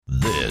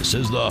This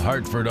is the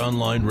Hartford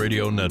Online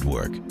Radio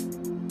Network.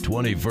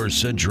 21st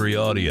Century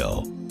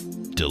Audio.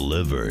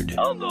 Delivered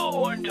on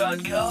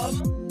thehorn.com.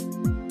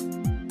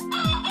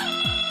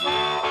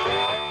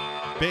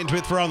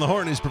 Bandwidth for On the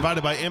Horn is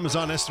provided by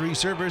Amazon S3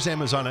 servers.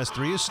 Amazon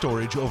S3 is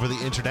storage over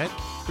the internet.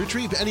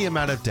 Retrieve any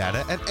amount of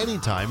data at any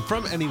time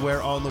from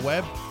anywhere on the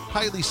web.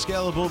 Highly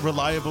scalable,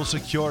 reliable,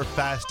 secure,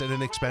 fast, and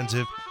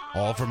inexpensive.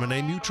 All from a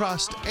name you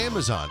trust,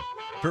 Amazon.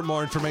 For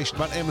more information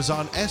about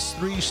Amazon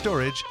S3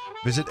 storage,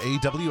 visit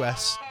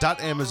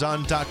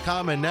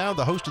aws.amazon.com. And now,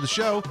 the host of the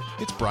show,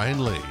 it's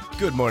Brian Lee.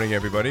 Good morning,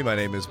 everybody. My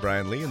name is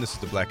Brian Lee, and this is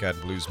the Black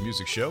Eyed Blues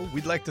Music Show.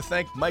 We'd like to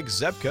thank Mike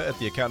Zebka at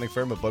the accounting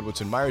firm of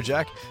Budwitz &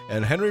 Meyerjack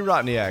and Henry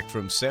Rotniak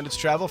from Sandits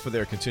Travel for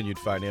their continued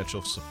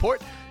financial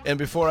support. And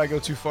before I go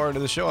too far into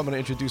the show, I'm going to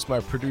introduce my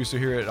producer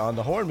here at On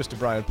the Horn, Mr.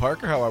 Brian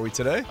Parker. How are we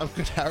today? I'm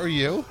good. How are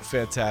you?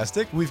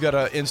 Fantastic. We've got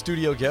an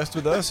in-studio guest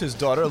with us. His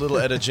daughter, little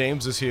Etta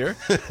James, is here.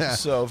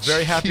 So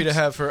very happy to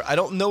have her. I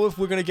don't know if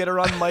we're going to get her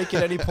on mic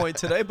at any point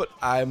today, but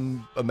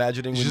I'm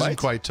imagining we might. She doesn't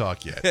quite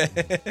talk yet.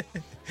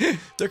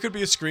 There could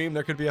be a scream.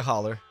 There could be a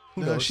holler.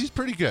 Who knows? She's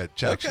pretty good,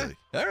 actually. Okay.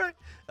 All right.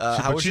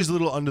 But she's a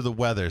little under the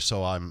weather,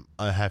 so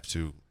I have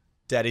to.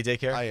 Daddy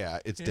daycare? Yeah,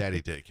 it's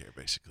daddy daycare,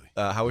 basically.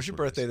 How was your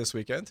birthday this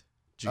weekend?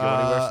 Did you go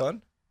anywhere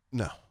fun?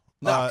 No.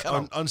 No,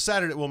 on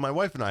Saturday, well, my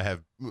wife and I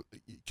have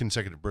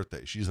consecutive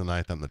birthdays. She's the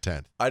 9th, I'm the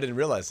 10th. I didn't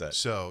realize that.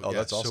 So,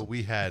 that's awesome. So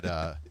we had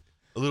a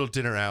little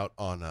dinner out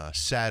on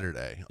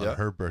Saturday on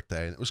her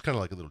birthday, and it was kind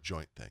of like a little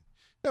joint thing.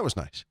 That was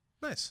nice.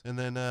 Nice. And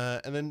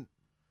then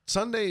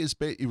Sunday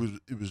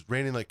it was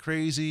raining like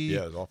crazy.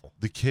 Yeah, it was awful.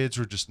 The kids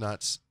were just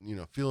not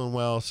feeling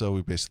well, so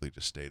we basically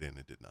just stayed in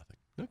and did nothing.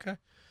 Okay.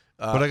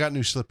 But I got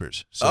new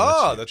slippers.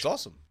 So that's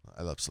awesome.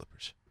 I love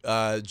slippers.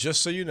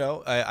 Just so you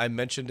know, I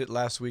mentioned it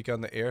last week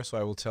on the air, so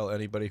I will tell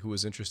anybody who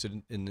was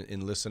interested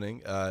in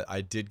listening.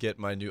 I did get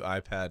my new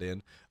iPad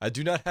in. I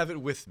do not have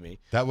it with me.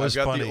 That was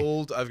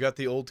funny. I've got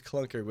the old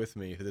clunker with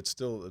me. That's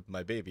still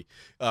my baby.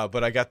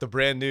 But I got the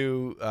brand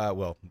new,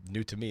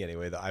 new to me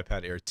anyway, the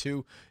iPad Air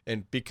 2.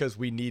 And because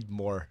we need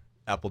more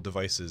Apple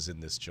devices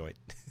in this joint.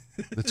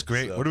 That's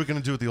great. So, what are we going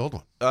to do with the old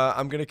one?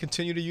 I'm going to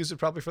continue to use it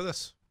probably for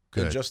this.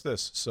 Good. And just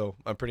this. So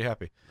I'm pretty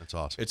happy. That's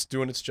awesome. It's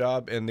doing its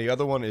job. And the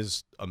other one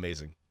is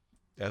amazing.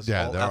 As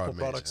all Apple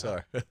products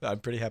are. I'm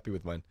pretty happy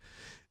with mine.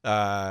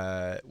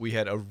 We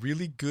had a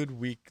really good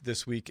week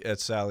this week at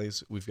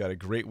Sally's. We've got a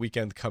great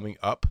weekend coming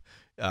up.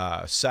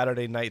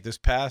 Saturday night this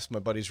past, my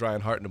buddies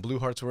Ryan Hart and the Blue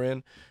Hearts were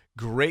in.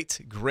 Great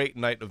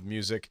night of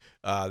music.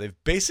 They've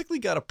basically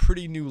got a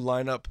pretty new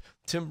lineup.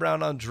 Tim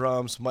Brown on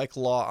drums, Mike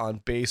Law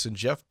on bass, and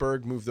Jeff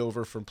Berg moved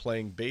over from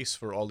playing bass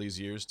for all these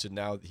years to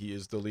now he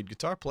is the lead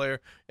guitar player,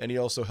 and he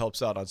also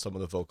helps out on some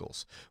of the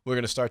vocals. We're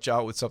going to start you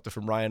out with something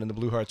from Ryan and the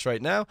Blue Hearts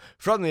right now.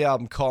 From the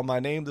album Call My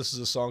Name, this is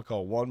a song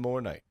called One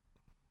More Night.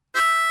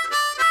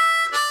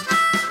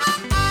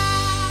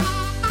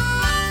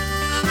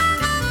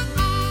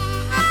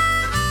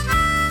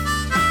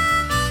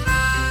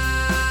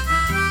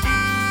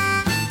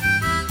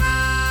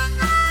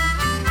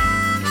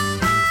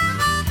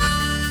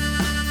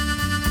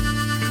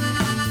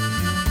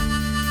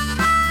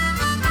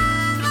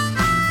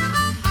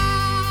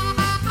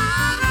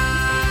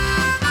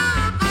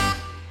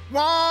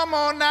 One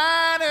more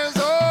night is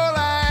all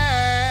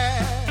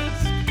I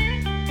ask.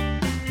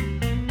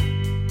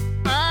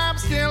 I'm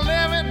still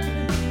living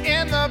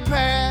in the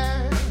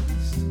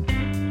past.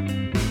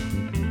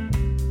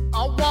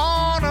 I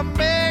wanna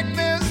make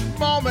this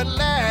moment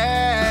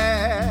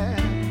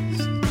last.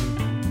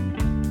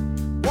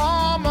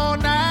 One more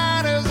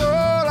night is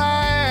all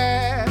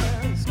I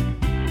ask.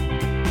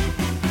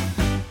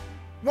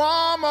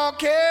 One more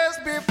kiss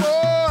before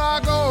I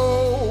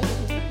go.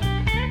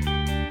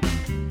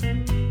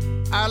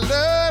 I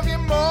love you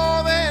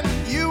more than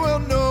you will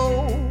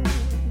know.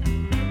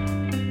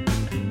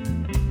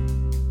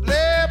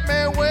 Let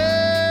me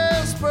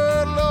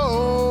whisper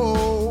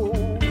low.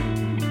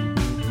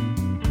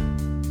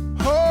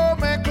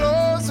 Hold me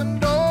close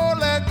and don't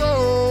let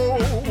go.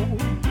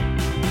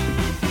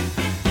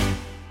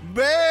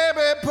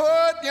 Baby,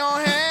 put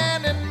your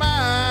hand in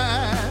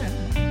mine.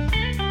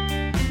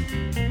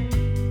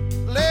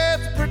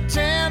 Let's pretend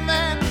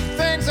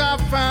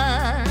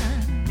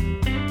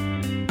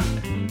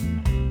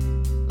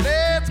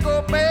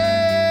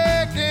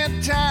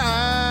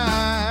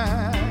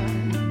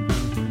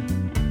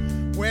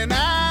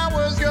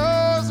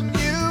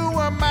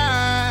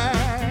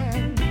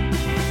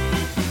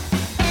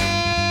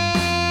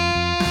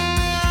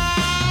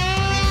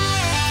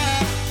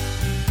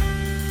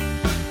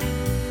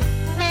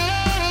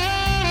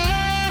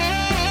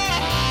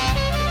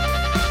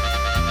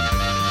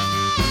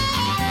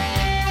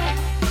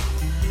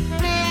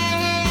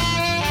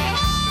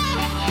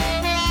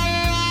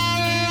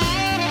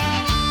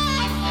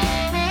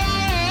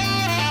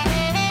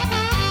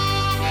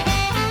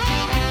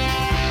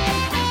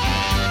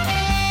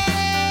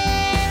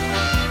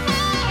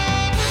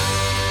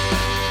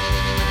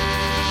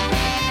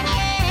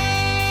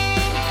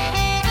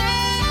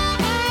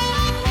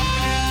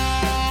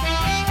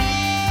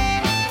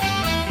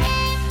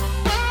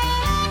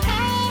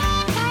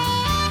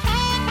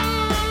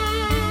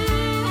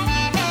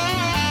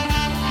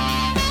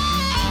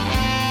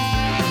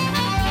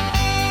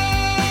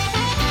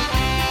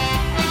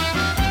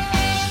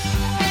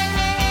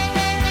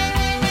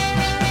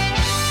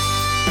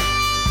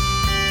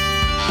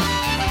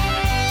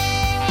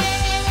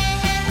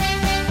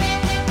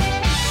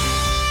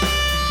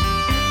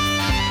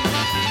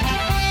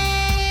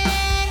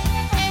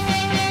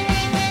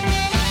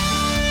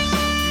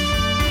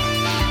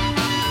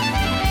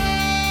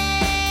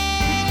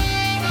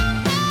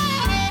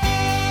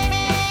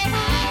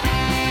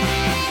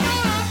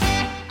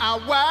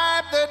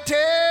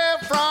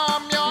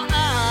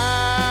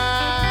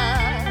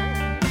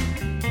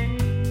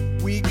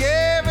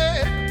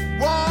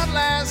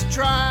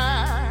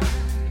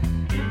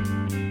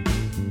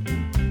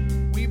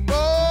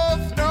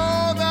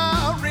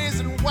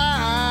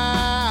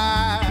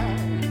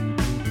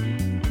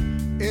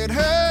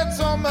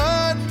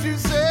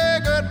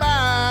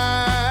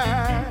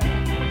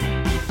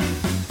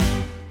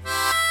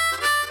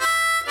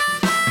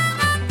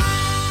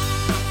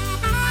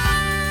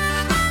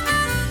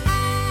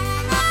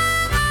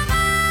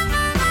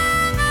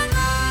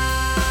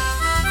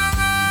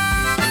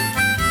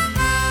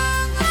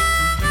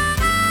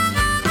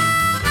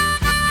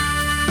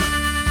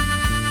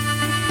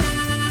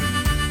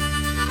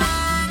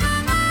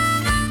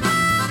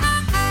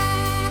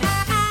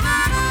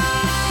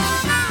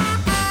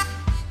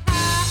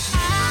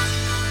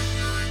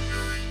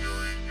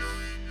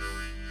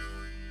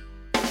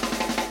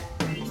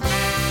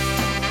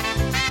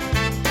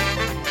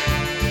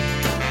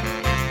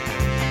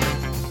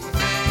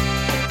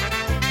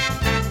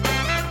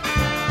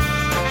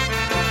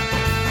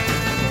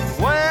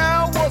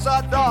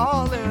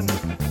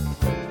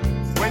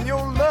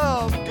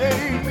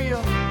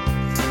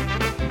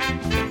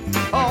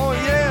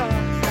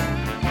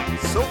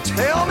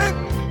tell me,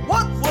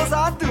 what was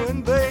I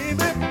doing,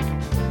 baby?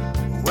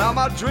 Well,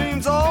 my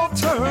dreams all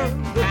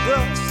turned to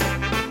dust.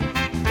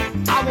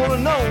 I wanna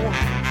know,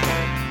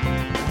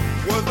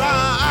 was I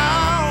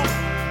out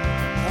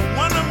on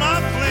one of my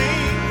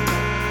fleas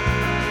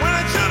when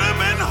I should have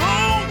been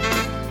home,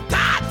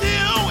 tied the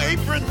old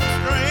apron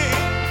string?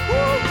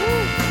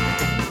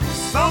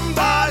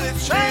 Somebody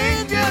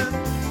changing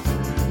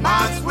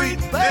my sweet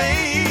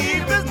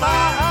baby's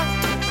mind.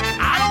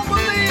 I don't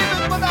believe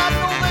it, but I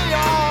know they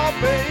are,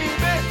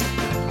 baby.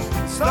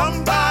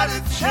 Somebody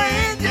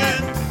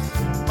changing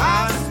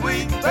my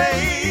sweet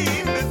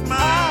baby's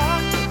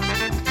mind.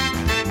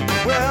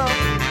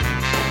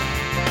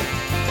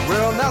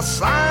 Well, now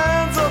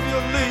signs of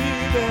your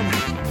leaving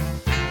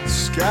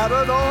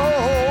scattered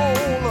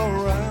all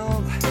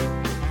around.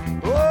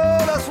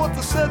 Oh, that's what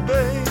they said,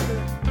 baby.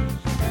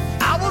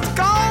 I was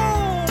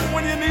gone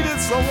when you needed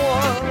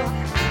someone.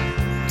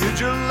 Did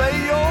you lay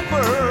your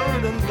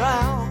burden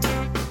down?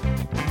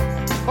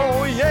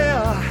 Oh,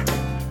 yeah.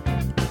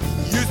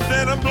 You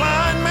said a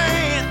blind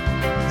man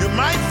you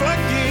might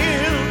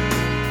forgive.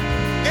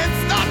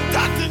 It's not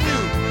touching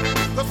you,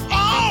 'cause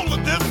all of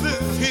this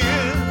is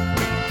here.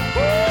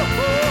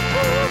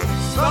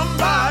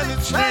 Somebody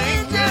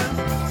changing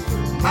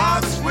my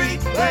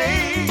sweet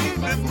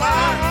baby's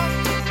mind.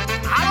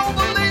 I don't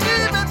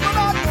believe it, but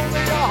I know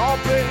they are,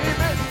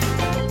 baby.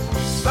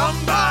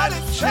 Somebody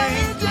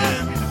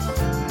changing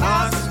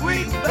my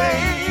sweet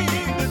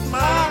baby's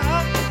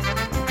mind.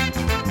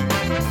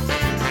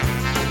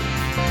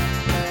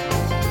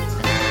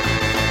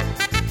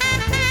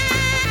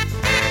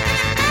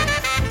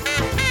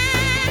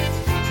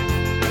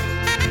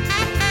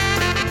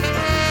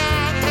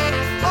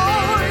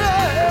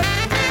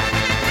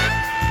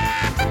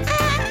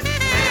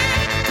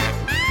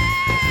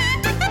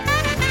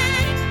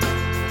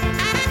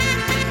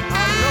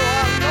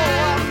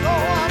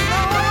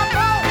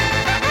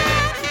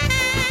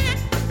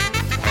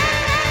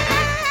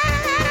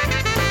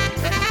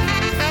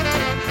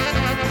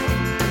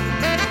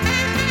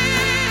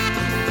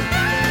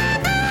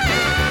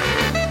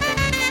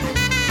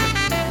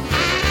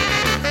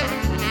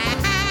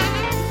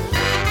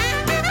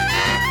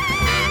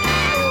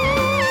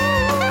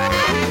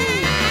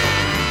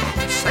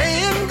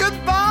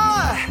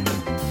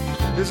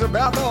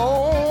 About the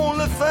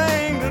only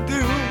thing to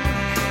do.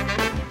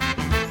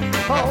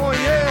 Oh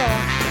yeah.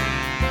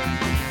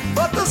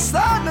 But the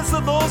sadness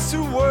of those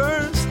two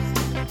words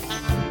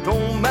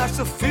don't match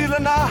the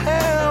feeling I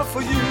have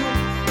for you.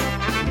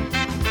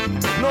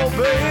 No,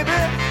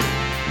 baby,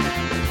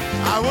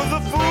 I was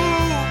a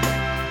fool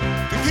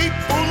to keep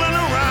fooling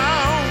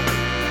around.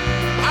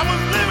 I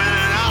was living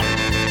it up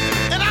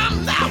and I'll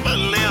never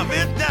live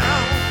it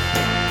down.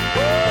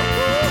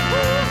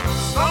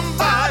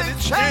 Somebody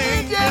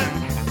changing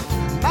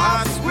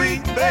my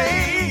sweet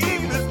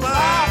baby's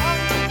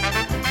mind.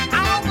 I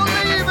don't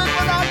believe it,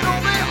 but I know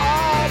they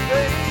are,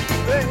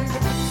 baby.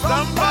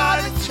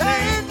 Somebody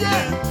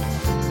changing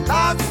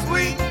my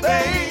sweet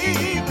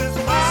baby's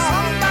mind.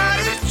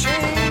 Somebody's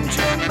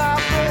changing my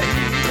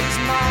baby's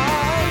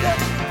mind.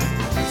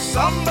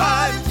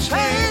 Somebody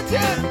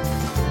changing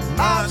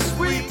my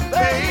sweet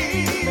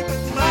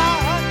baby's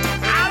mind.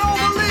 I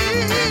don't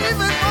believe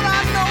it, but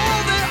I know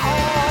they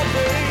are,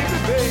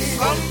 baby.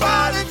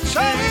 Somebody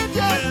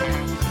changing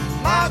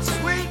my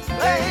sweet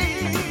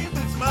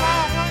baby's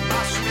mine,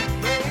 my sweet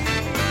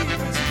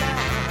baby's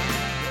mine.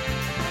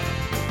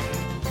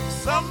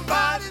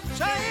 Somebody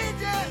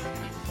changing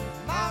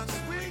my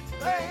sweet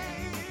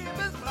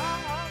baby's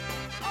mine.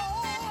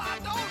 Oh, I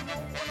don't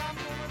know what I'm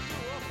gonna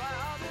do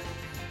about it.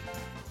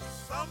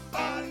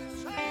 Somebody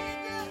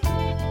changing my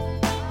sweet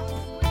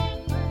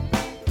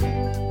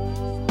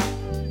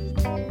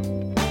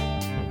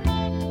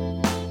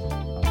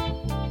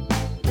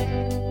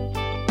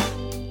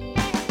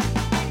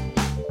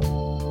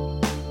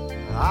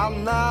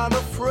I'm not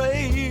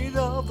afraid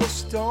of the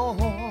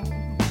storm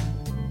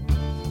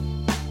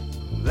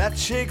that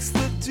shakes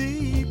the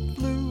deep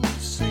blue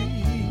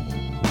sea,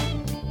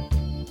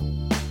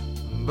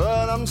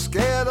 but I'm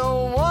scared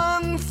of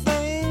one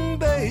thing,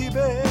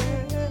 baby,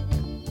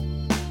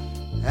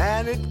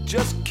 and it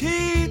just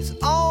keeps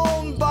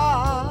on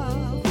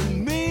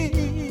bothering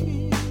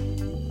me.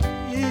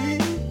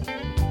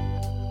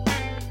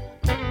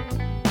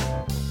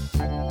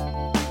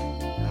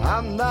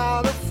 I'm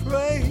not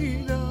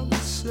afraid of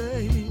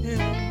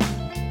saying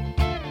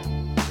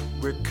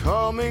we're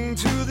coming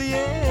to the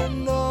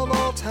end of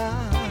our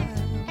time.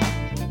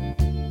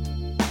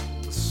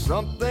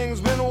 Something's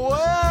been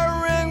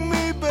worrying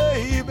me,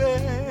 baby,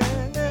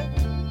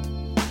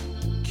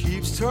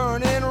 keeps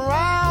turning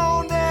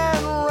round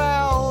and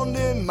round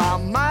in my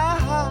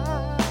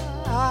mind.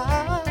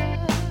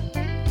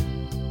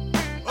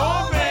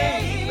 Oh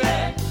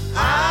baby,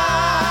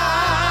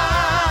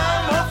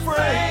 I'm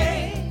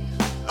afraid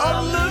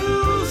of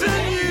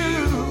losing you.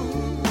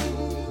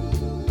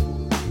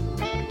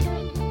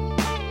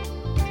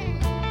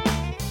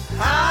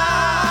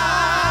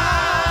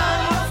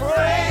 I'm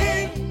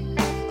afraid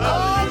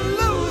of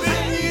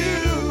losing you.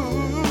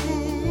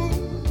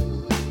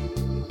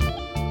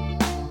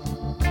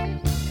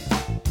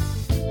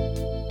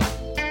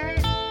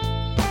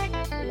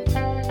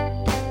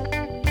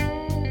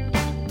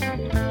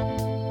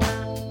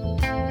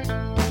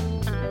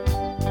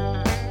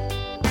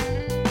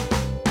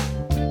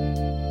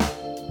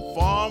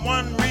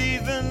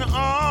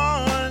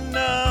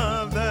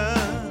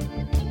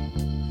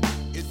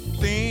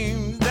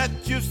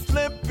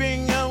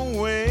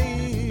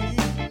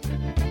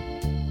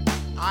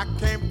 I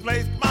can't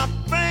place my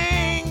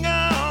finger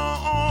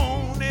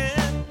on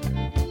it.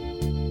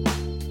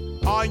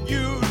 Are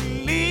you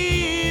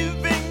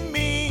leaving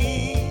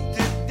me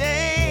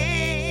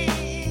today?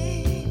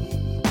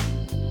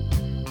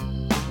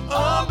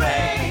 Oh,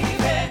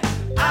 baby,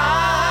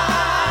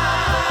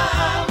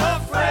 I'm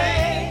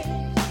afraid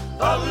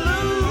of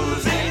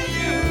losing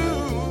you.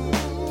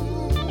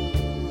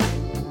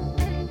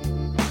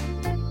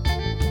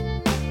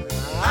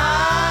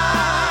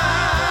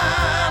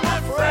 I'm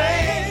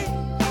afraid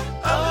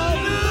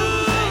of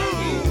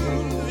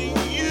losing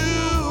you.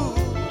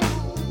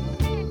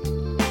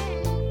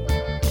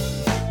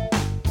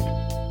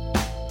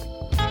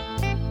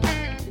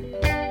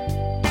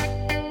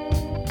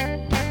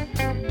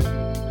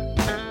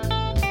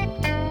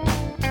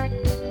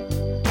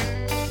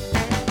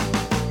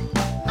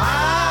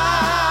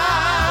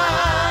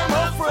 I'm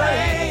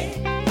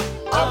afraid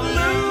of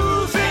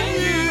losing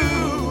you.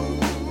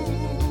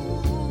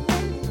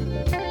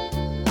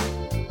 I'm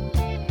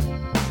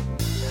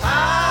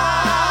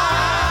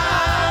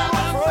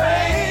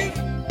afraid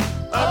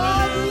of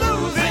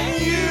losing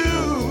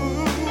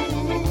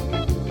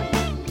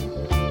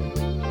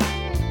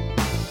you.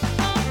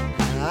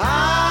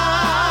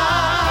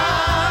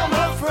 I'm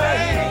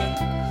afraid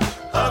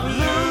of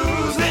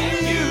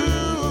losing you.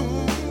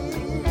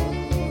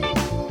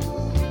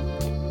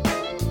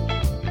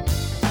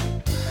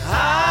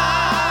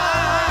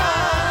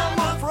 I'm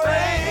afraid of losing you. I'm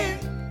afraid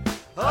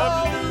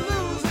of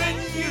losing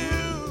you.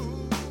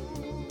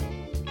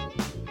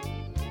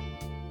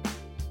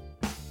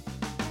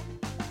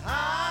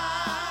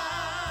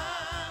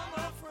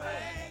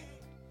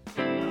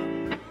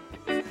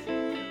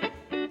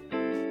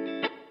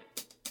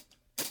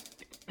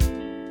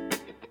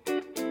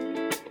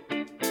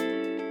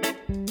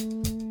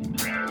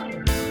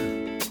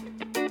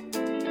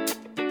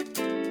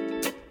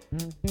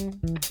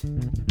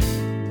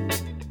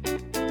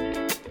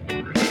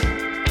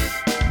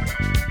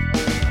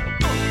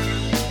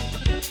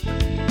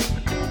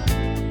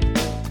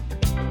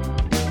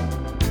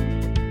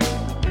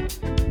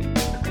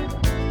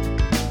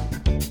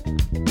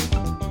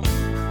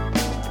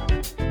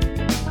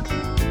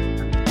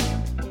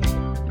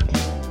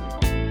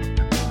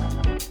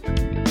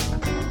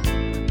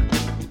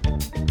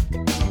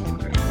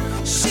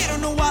 She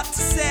don't know what to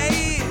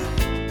say,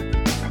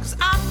 'cause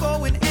I'm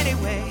going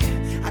anyway.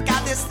 I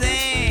got this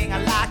thing, I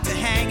like to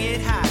hang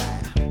it high.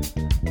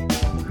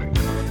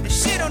 And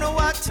she don't know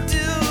what to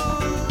do.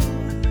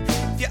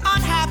 If you're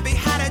unhappy,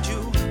 how did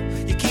you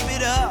keep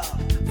it up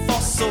for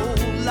so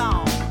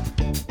long?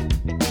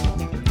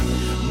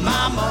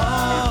 Mama,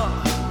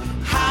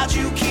 how'd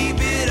you keep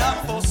it up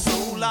for so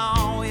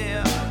long?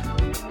 Yeah.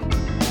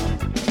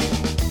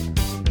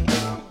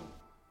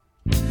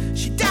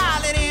 She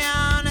dialed it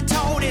in and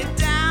toned it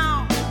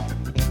down.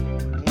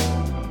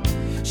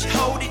 She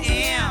hold it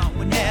in,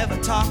 we never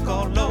talk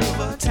all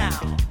over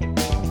town.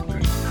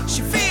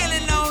 She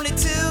feeling lonely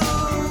too.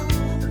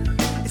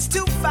 It's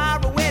too far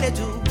away to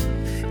do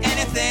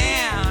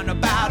anything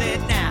about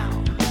it now.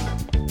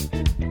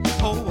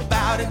 Oh,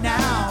 about it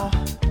now.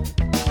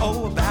 Oh,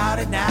 about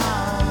it now.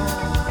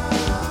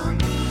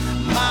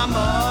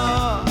 Mama,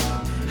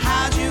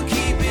 how'd you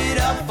keep it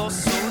up for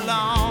so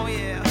long?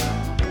 Yeah.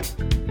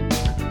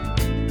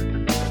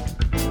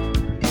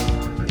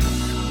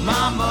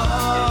 Mama,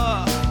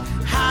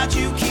 how'd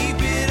you keep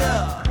it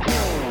up?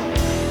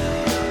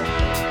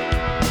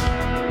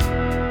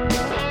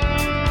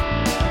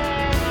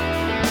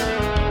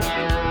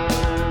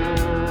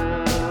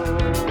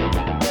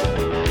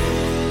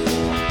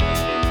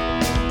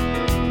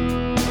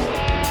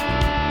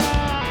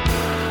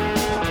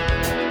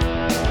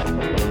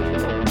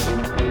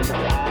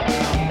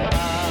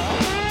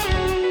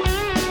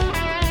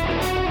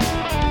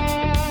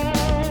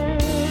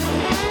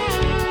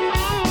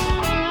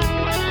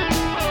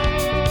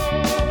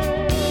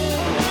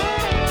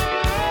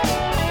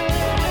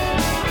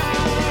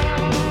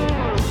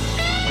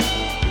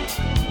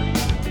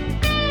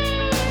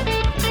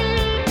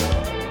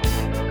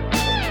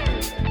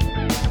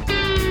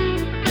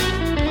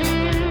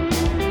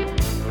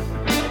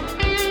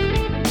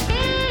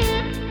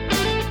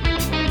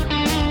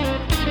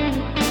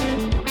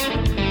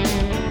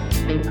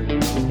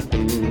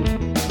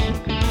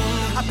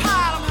 I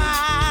pile 'em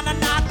high and I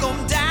knock 'em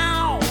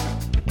down.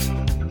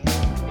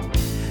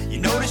 You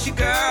notice your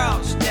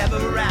girl's never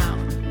around.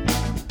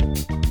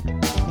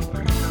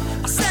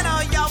 I sent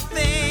all your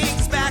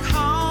things back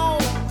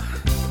home.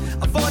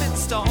 Avoided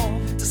the storm,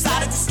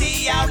 decided to stay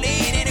out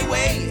late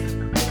anyway.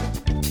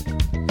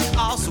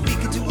 Also we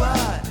could do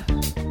what?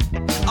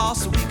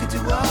 Also we could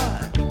do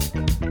what?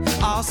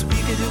 Also we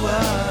could do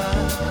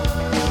what?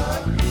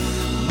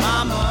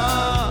 Mama,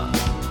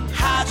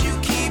 how'd you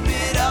keep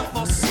it up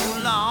for so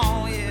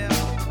long? Yeah.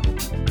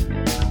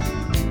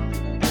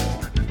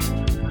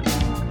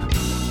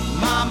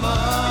 Mama,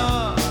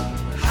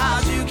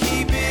 how'd you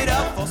keep it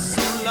up for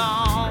so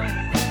long?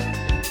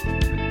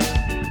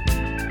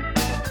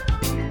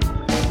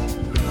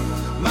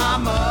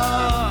 Mama,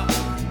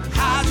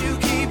 how'd you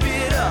keep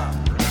it up?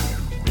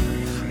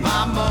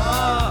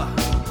 Mama.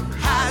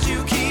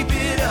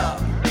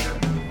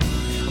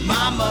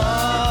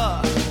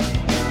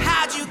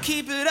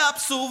 stop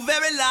so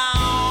very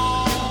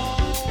long.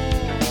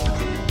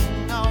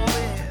 No,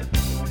 yeah.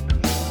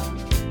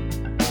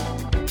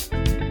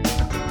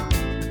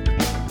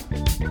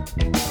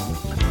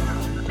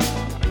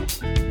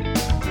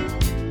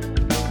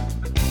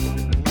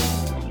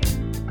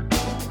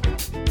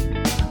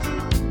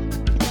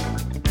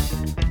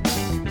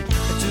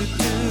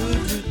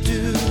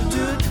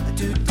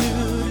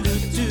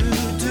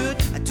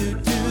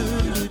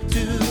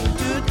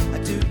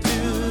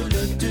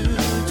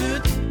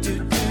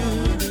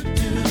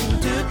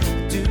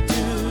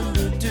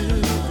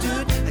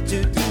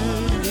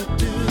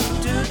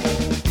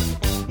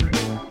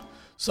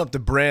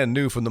 Something brand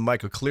new from the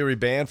Michael Cleary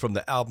Band from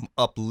the album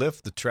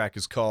Uplift. The track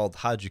is called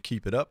How'd You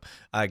Keep It Up?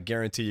 I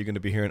guarantee you're going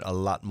to be hearing a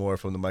lot more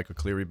from the Michael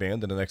Cleary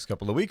Band in the next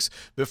couple of weeks.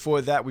 Before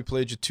that, we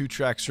played you 2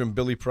 tracks from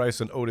Billy Price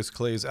and Otis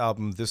Clay's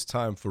album This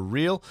Time For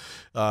Real.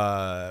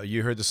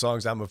 You heard the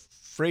songs I'm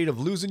Afraid of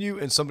Losing You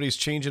and Somebody's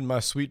Changing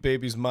My Sweet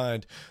Baby's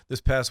Mind. This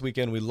past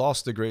weekend, we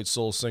lost the great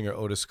soul singer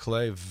Otis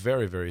Clay.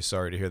 Very, very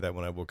sorry to hear that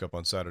when I woke up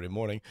on Saturday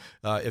morning.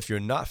 If you're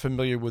not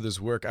familiar with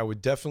his work, I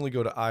would definitely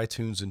go to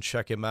iTunes and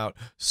check him out.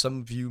 Some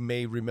of you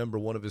may remember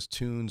one of his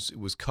tunes. It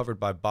was covered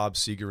by Bob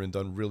Seger and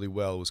done really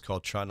well. It was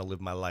called Trying to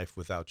Live My Life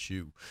Without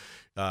You.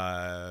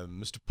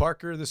 Mr.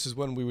 Parker, this is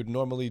when we would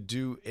normally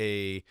do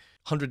a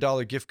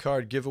 $100 gift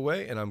card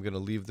giveaway, and I'm going to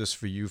leave this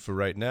for you for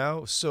right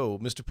now. So,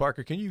 Mr.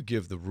 Parker, can you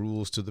give the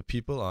rules to the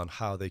people on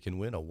how they can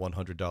win a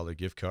 $100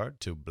 gift card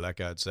to Black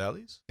Eyed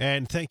Sally's?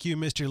 And thank you,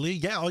 Mr. Lee.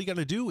 Yeah, all you got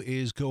to do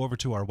is go over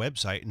to our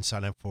website and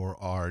sign up for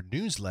our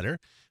newsletter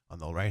on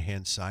the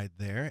right-hand side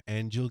there,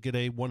 and you'll get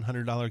a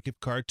 $100 gift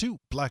card to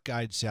Black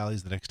Eyed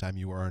Sally's the next time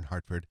you are in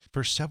Hartford.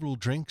 For several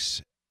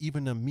drinks,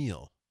 even a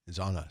meal is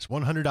on us.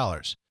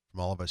 $100 from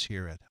all of us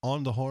here at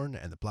On the Horn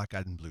and the Black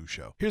Eyed and Blue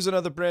Show. Here's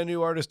another brand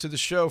new artist to the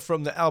show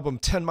from the album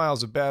 10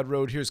 Miles of Bad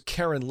Road. Here's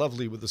Karen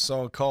Lovely with a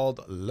song called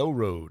Low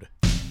Road.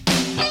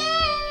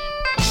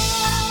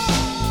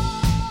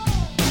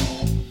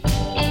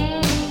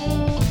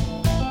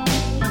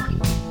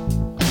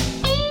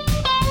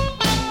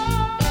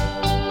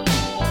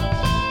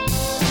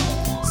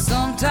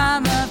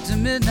 Sometime after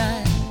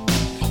midnight,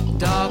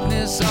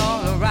 darkness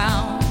all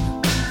around.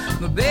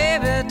 My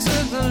baby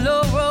took the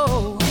low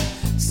road,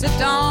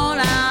 slipped on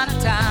out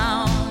of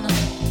town.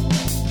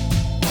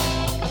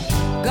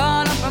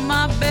 Got up from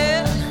my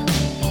bed,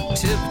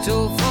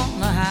 tiptoe from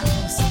the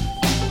house,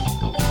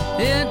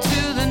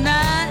 into the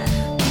night,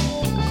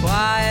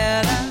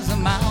 quiet as a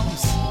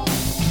mouse.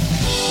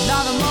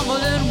 Not a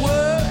mumbling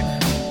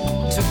word,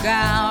 took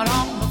out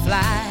on the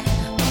fly.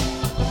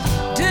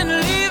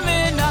 Didn't leave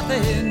me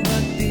nothing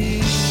but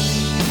these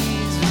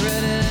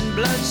red and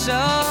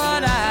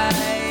bloodshot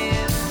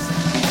eyes.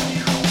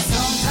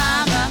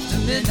 Sometime after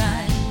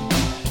midnight,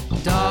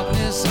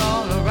 darkness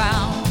all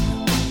around.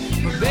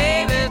 My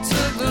baby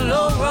took the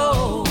low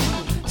road,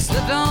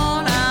 slipped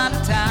on out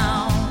of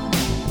town.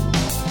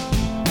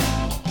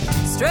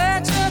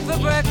 Stretching for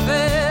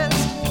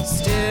breakfast,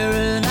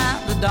 staring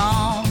at the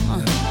dawn.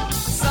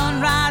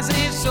 Sunrise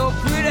ain't so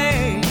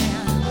pretty,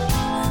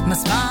 my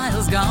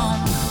smile's gone.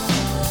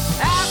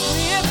 Ask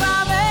me if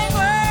I'm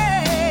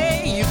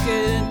angry, you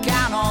can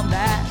count on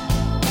that.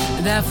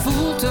 That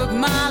fool took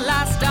my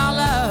last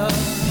dollar,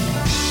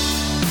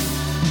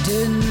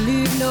 didn't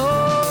leave no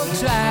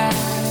track.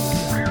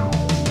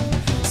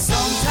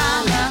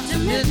 Sometime after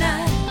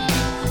midnight,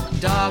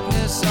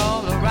 darkness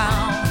all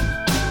around.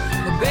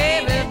 My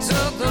baby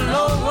took the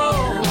low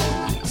road,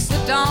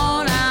 slipped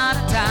on out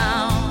of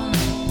town.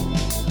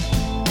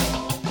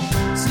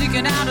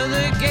 Sneaking out of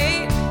the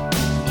gate,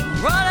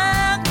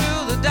 running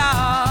through the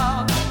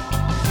dark.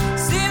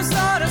 Seems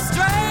sort of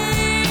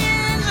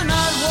strange,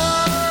 not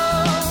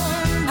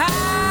one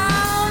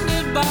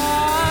pounded bar.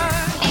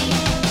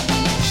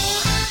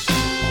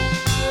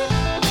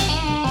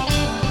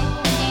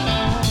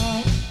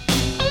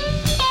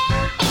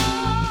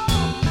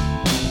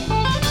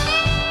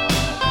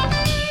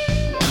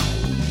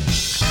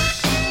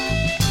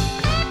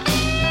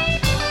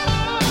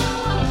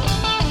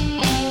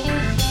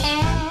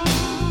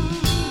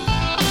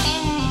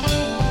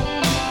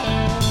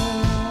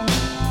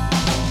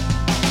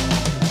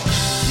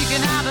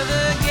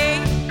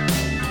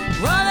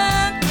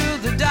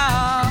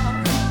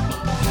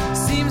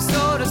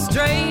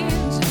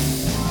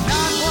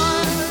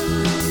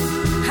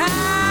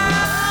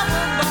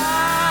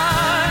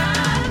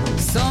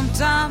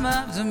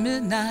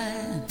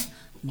 Midnight,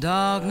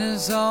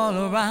 darkness all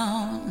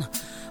around.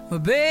 My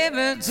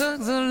baby took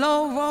the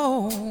low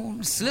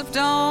road, slipped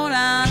on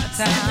out of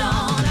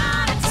town.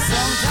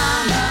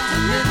 Sometime after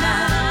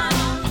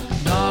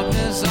midnight,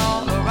 darkness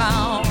all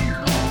around.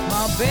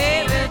 My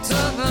baby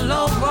took the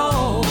low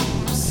road,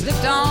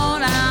 slipped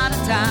on out of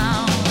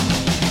town.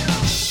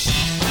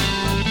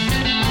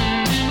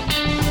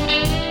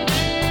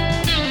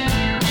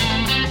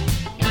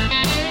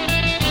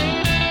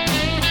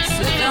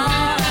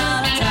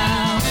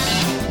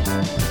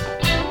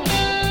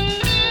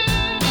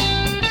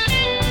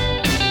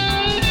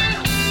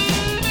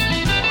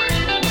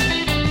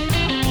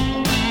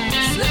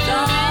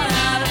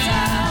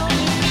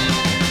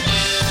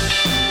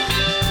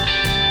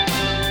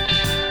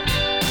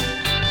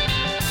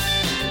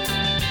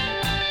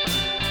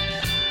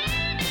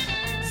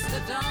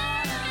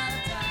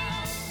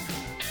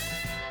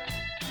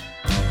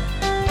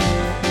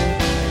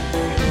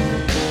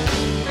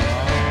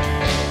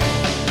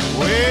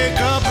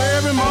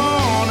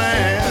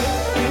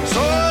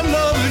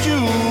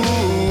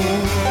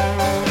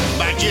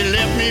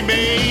 me,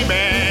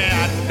 baby.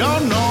 I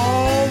don't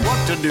know what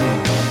to do.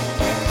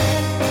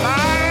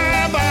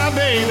 Bye, bye,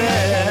 baby.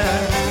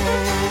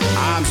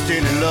 I'm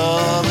still in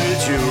love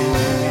with you.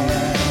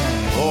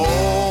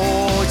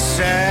 Oh, it's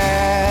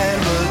sad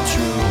but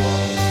true.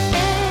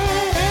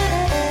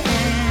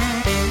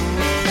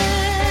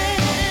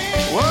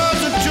 Was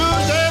a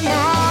Tuesday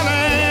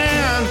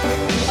morning,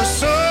 the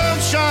sun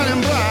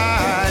shining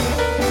bright.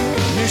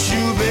 Miss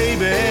you,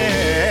 baby.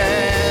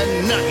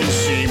 Nothing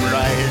seemed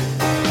right.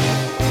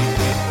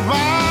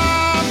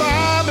 Bye,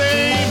 bye,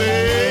 baby.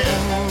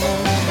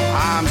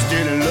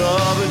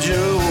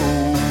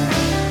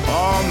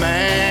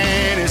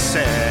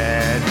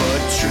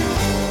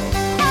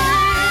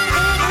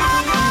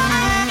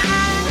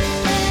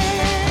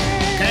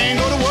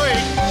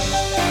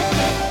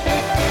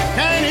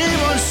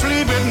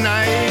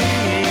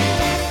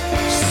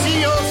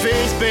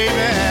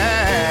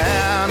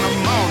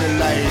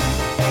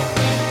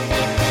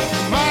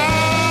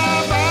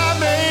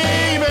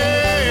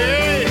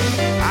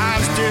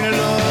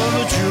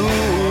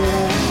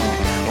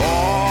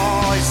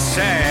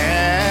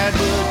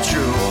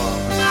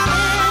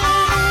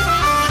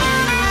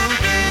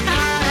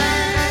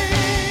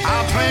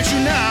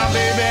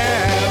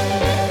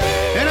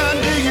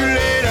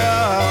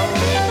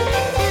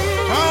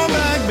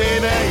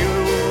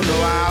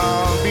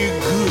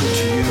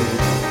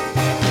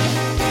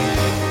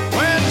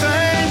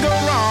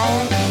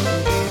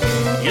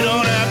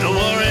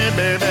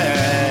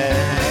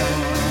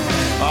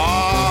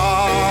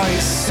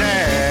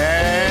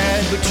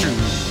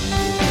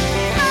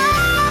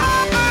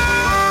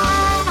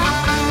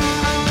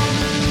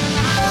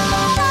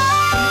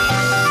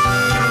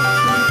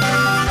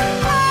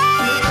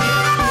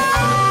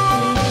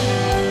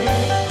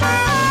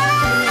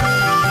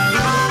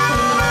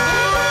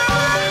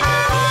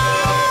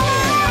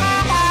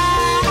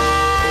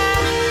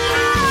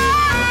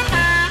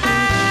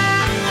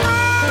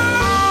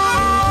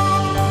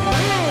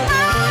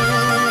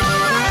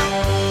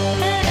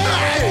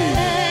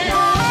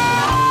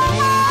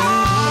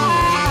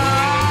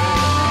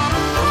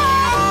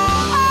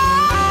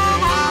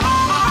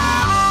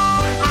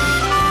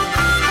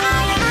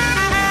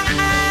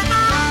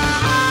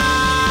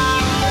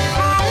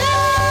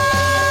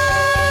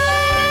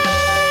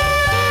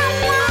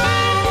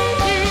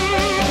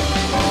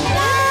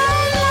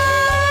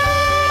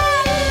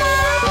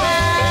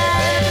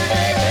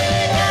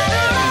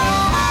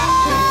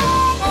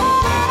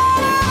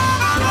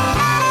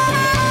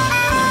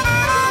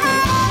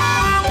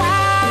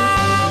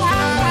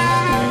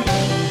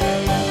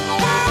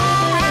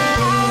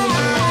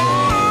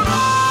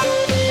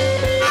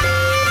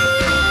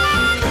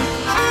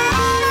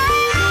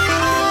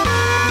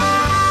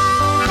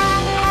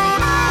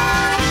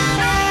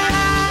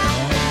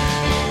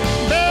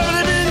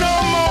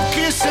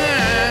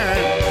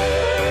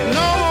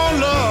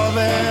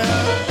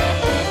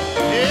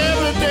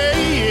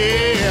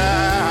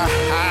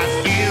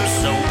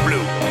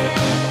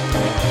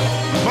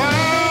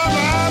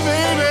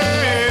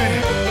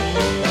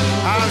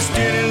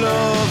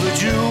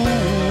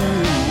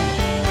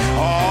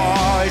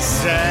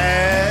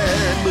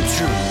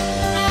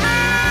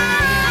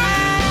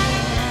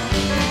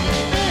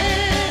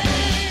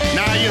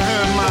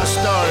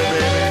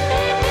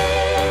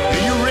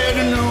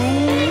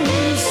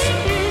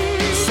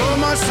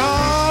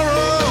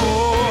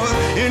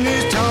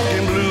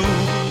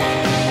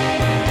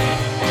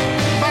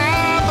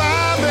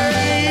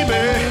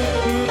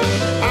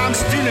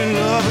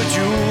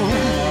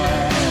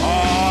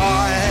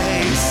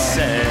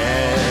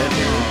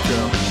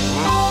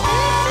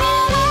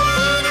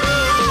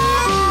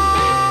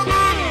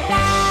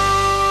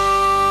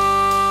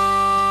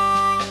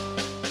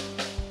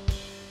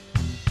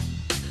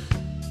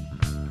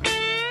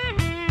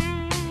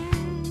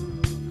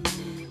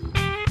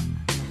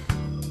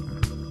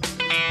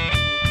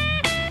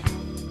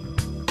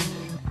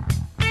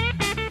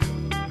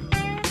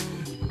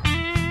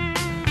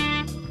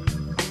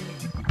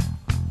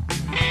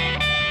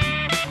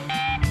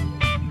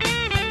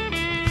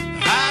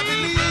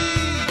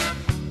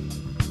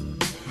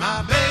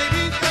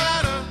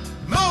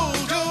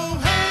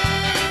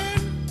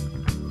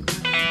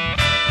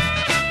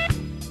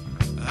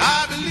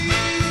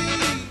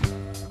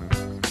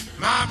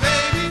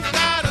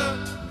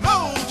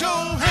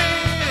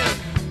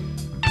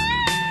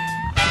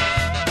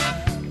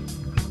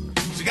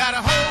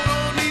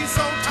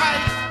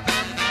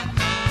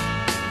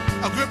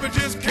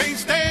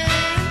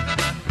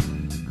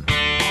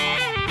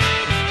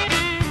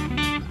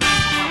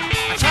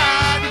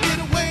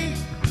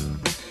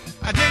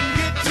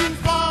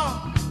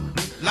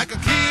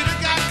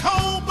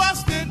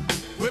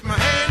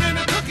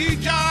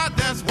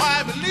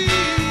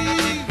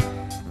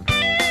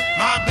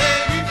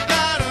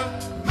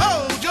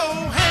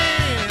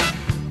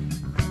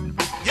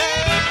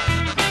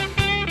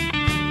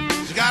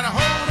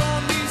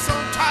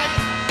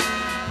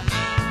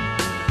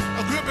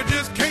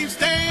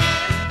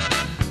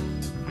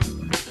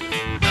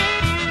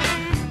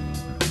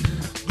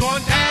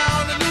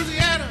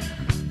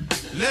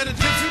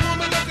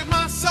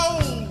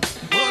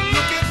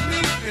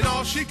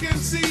 can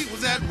see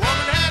was that woman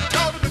had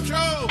total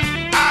control.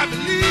 I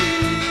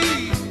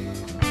believe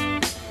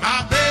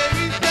my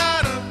baby's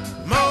got a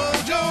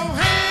mojo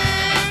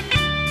hand.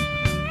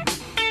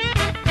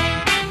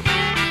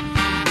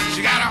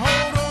 She got a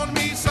hold on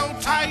me so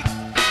tight,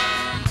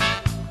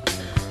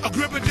 a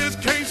grip I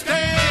just can't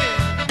stand.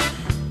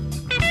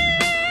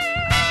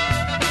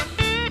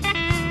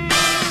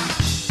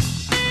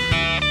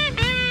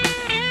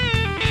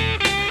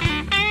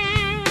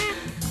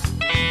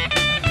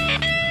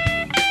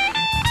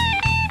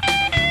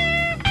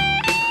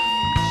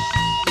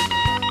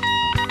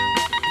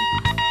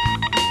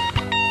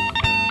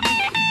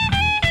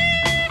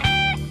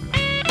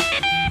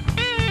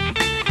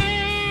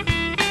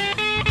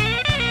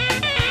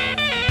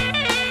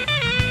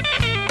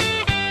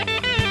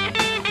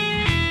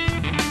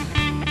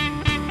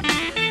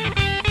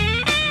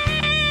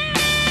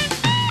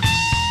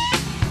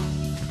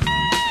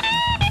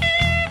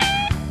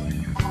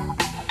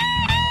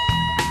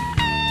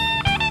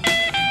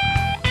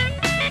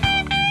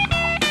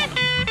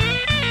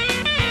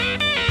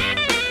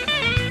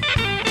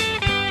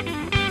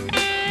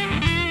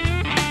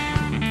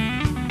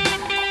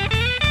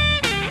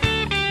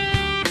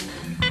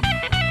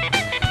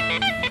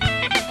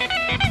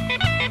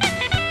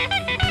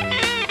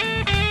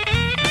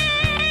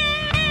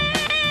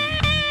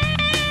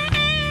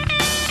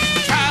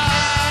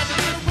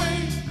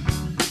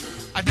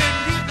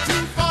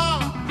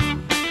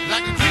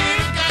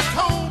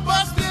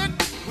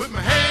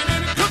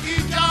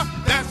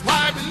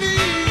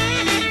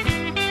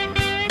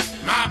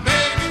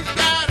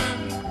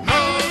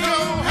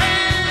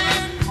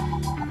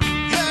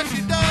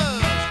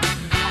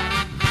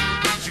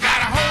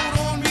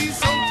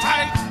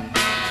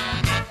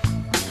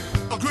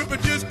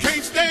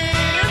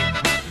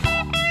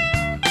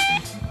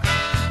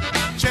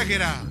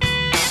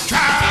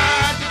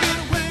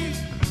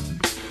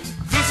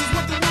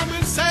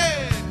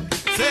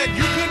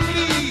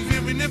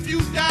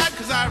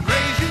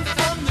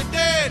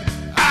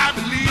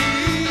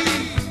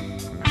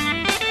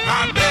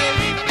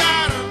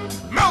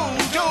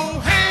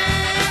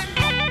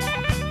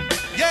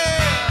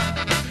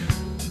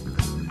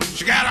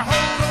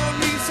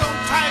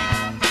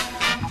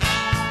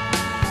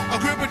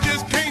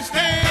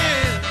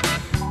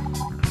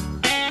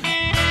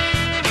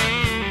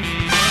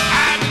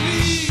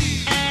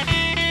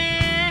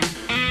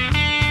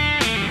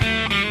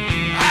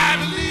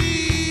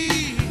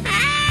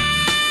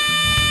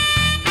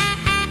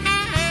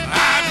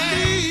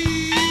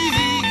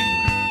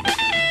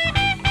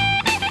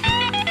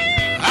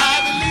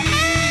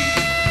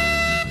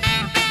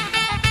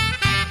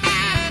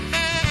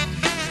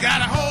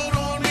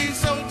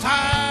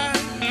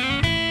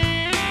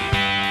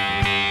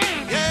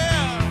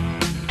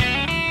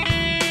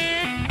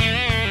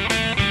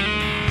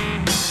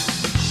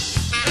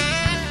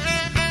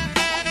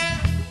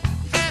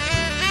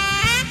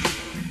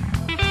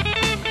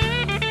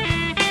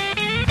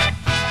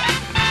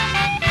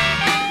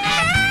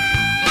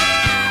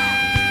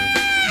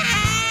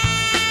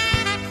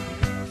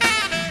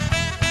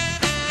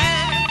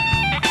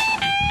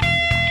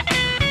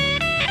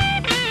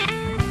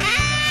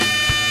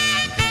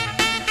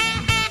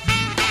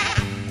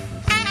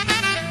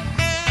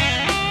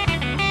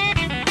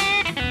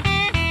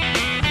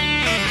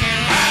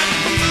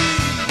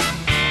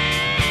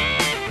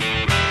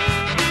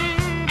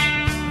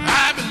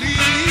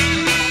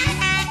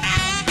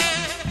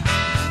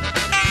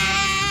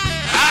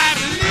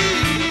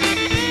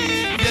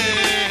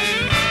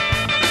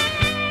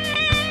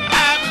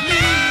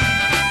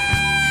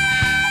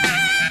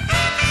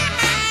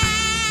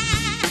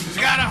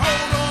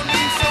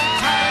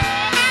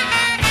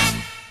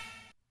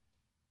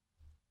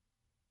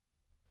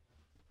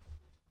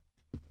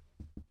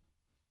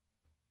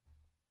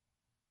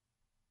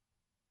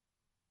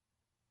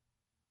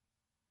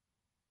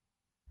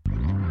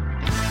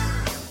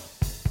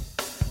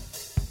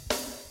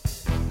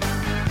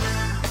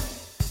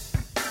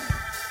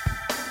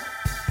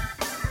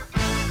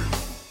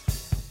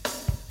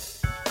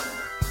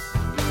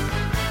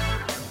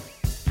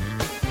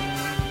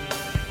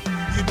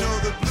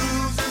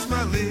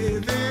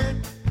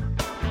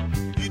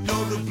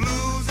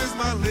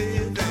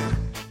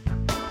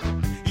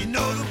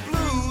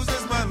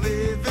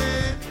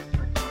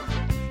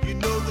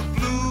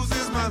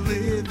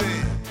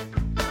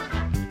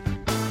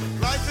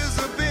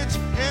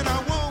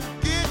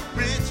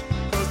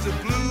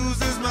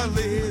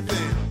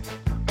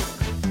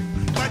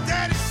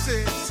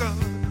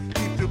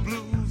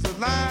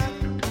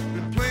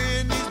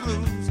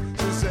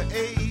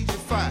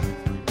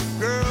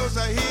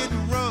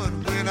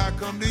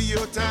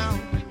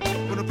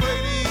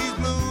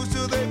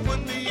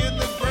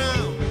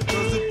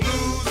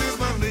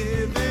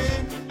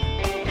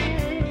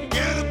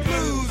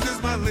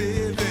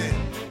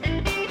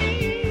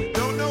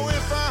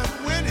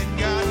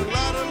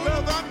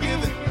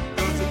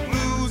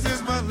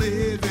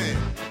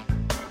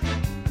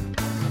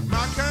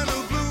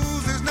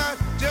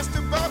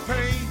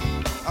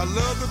 I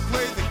love to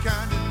play the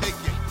kind that make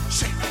you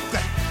shake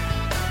that.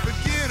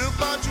 Forget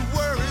about your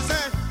worries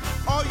and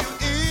all your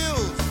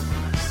ills.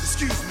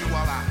 Excuse me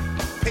while I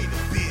pay the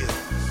bills.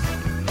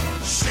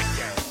 Shake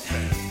that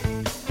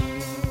thing.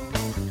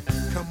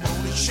 Come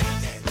on and shake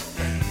that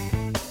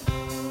thing.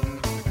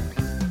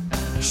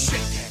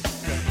 Shake that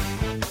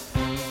thing.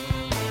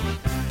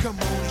 Come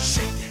on and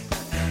shake that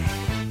thing.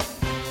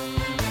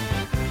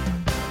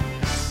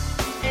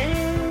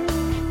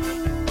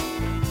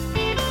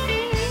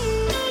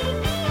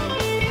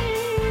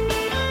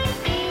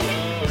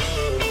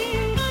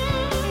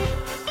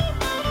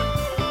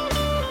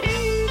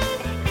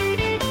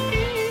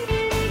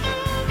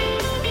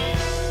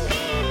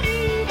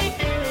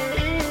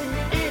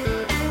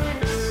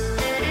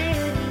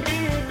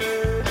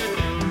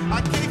 I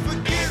can't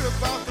forget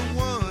about the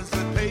ones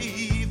that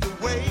paved the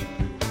way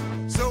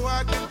so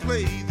I can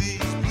play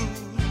these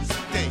blues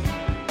today.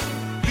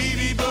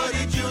 BB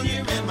Buddy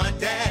Jr. and my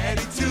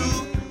daddy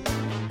too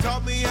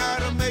taught me how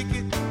to make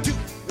it do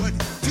what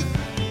it do.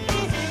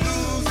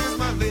 Blues is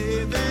my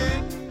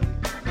living.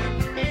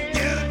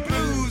 Yeah, the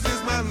blues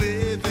is my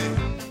living.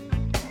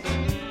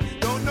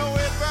 Don't know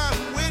if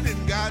I'm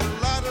winning, got a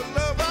lot of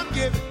love I'm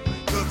giving,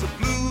 'cause the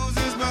blues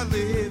is my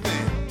living.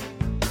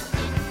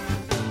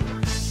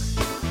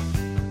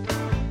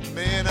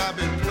 Man, I've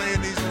been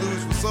playing these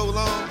blues for so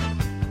long.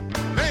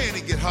 Man,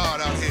 it get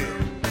hard out here.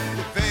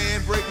 The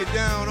band break it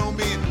down on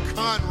me in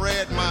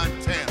Conrad,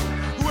 Montana.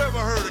 Whoever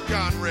heard of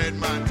Conrad,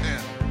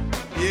 Montana?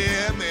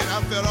 Yeah, man,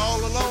 I felt all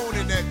alone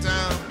in that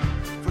town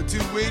for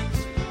 2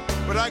 weeks.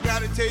 But I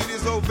gotta tell you,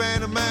 this old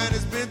band of mine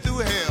has been through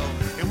hell.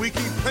 And we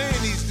keep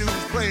playing these dudes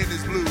playing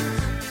this blues.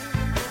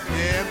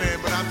 Yeah, man,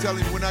 but I'm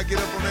telling you, when I get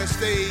up on that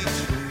stage,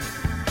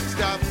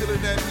 stop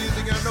feeling that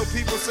music. I know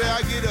people say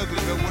I get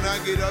ugly, but when I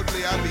get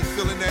ugly, I be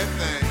feeling that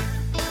thing.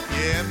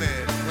 Yeah,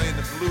 man, playing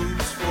the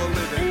blues for a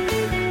living.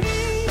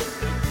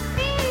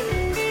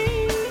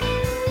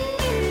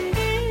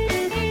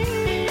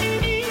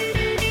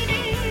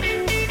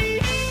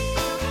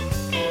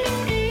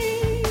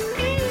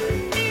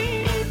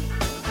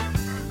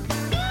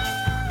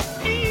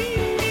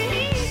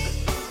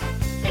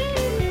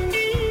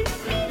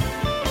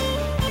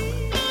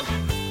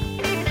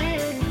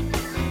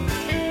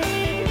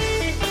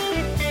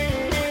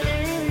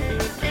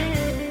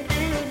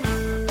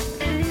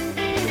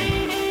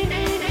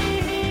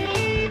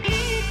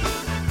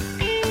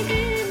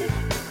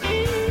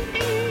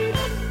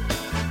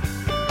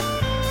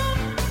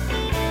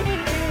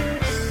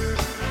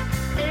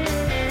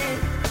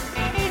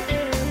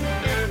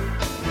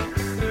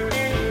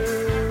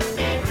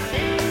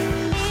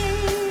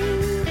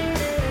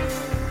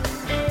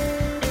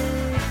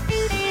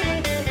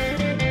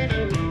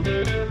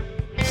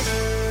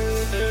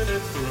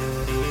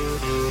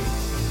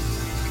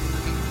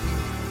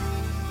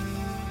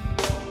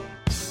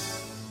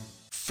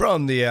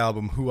 From the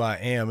album Who I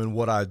Am and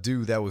What I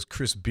Do, that was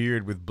Chris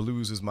Beard with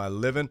Blues Is My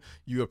Livin'.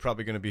 You are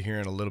probably going to be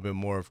hearing a little bit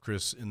more of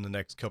Chris in the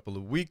next couple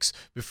of weeks.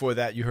 Before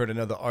that, you heard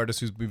another artist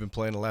who's been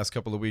playing the last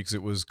couple of weeks.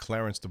 It was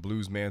Clarence the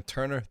Blues Man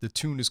Turner. The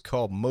tune is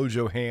called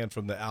Mojo Hand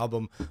from the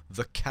album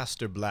The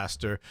Castor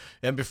Blaster.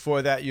 And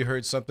before that, you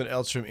heard something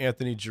else from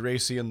Anthony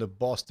Geraci and the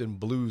Boston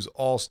Blues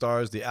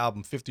All-Stars, the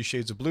album 50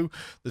 Shades of Blue.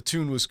 The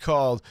tune was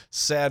called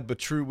Sad But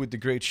True with the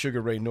great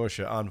Sugar Ray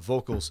Norsha on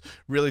vocals.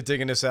 Really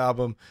digging this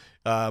album.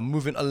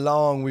 Moving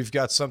along, we've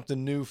got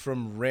something new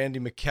from Randy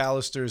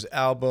McAllister's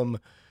album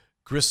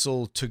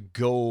Gristle to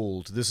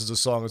Gold. This is a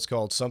song that's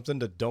called Something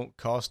That Don't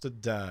Cost a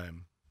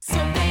Dime. So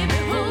baby,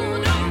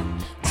 hold on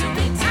to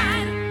me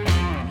tighter,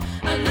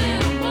 a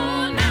little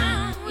more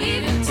now,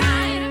 even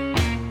tighter.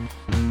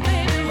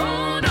 Baby,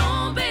 hold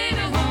on,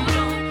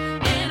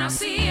 and I'll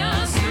see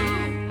us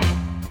through.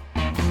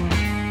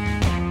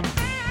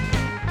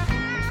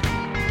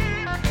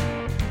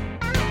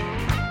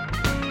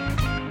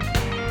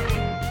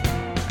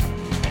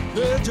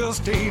 There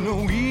just ain't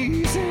no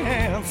easy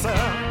answer.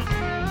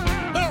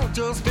 There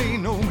just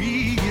ain't no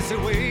easy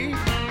way.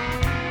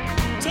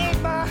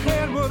 Take my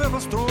hand,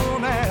 whatever's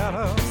thrown at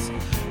us.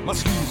 My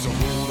sleeves are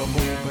rolled up,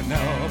 open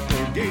up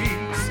the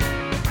gates.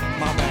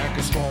 My back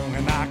is strong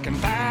and I can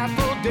fight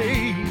for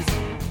days.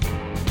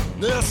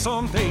 There's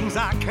some things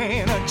I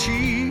can't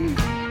achieve.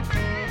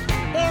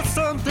 There's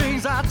some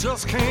things I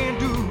just can't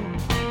do.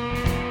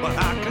 But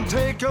I can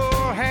take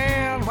your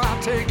hand while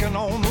taking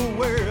on the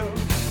world.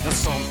 There's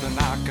something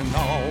I can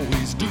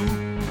always do.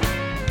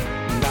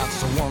 That's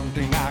the one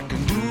thing I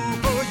can do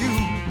for you.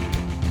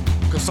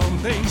 'Cause some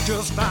things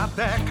just not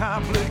that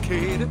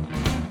complicated.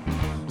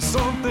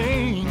 Some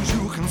things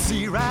you can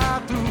see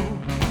right through.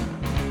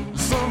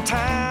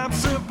 Sometimes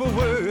simple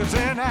words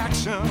and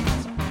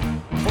actions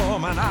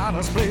from an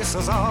honest place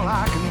is all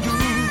I can do.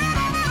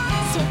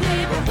 So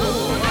baby,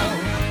 hold on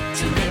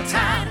to me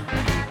tighter,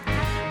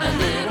 a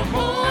little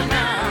more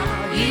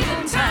now,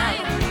 even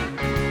tighter.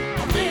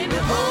 Oh,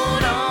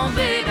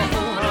 baby,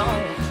 hold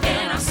on,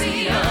 and I'll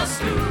see us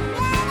through.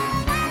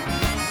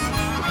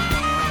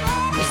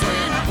 'Cause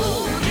when I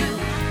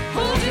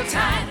hold you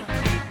tighter,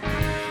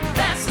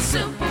 that's a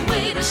simple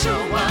way to show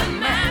what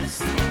matters.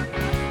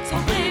 So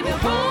baby,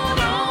 hold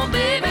on,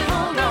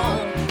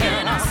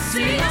 and I'll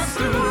see us through.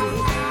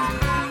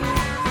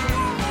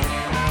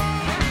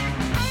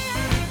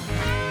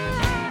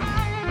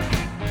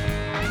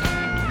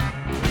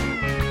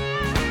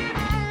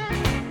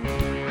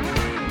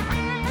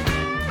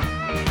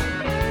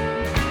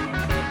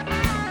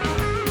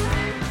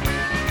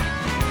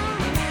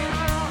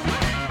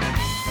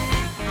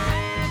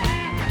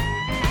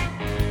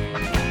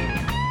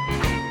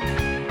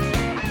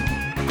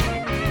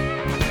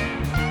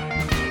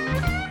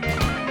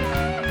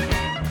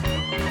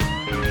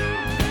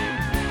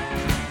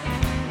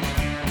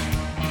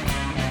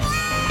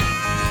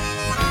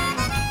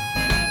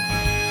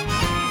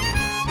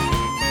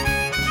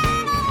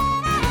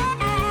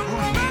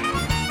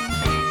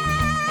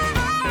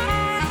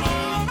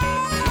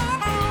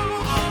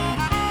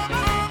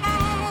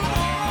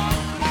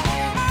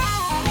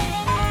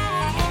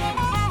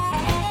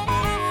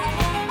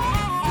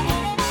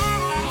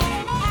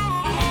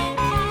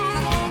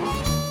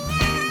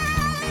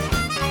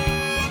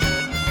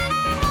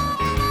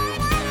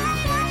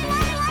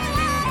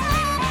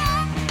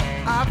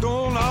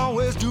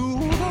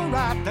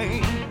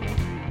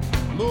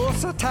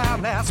 a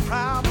time that's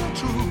proud and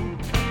true.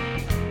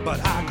 But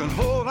I can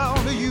hold on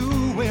to you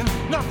when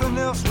nothing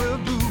else will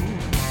do.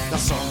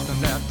 There's something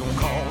that don't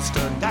cost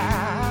a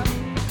dime.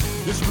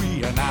 It's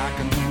we and I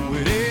can do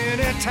it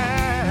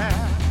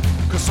anytime.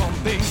 Cause some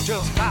things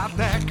just not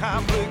that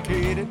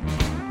complicated.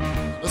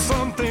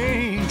 Some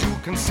things you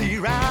can see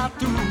right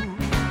through.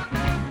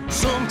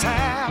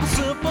 Sometimes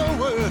simple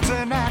words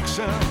and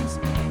actions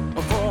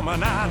from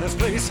an honest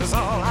place is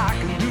all I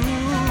can do.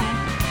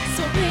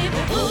 So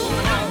baby,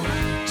 hold on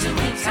to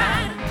me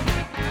tight,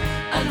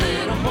 a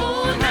little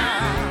more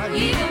now,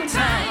 even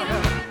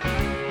tighter.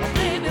 Oh,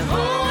 baby,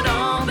 hold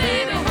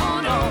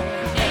on,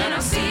 and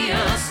I'll see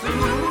us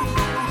through.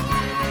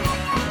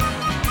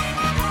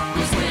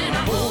 'Cause when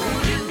I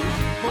hold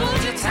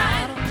you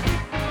tighter,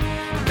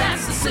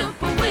 that's a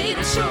simple way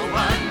to show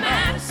what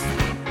matters.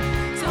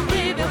 So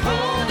baby,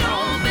 hold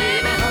on,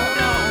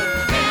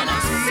 and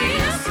I'll see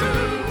us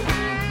through.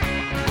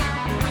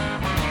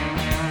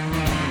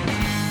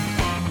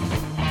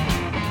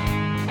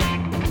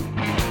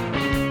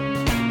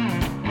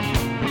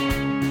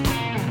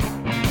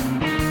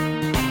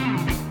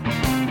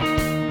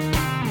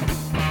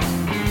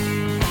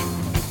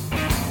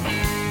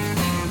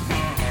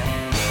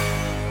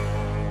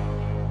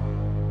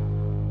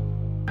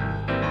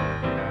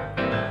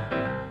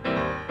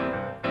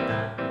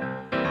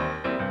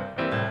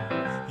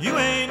 You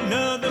ain't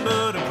nothing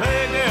but a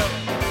playgirl,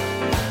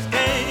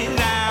 staying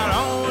out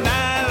all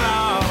night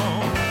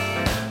long.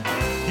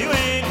 You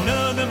ain't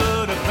nothing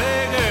but a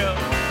playgirl,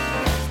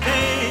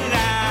 staying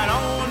out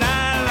all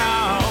night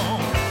long.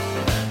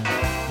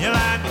 You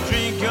like to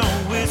drink your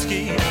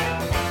whiskey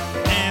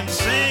and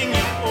sing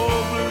your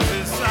old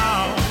bluesy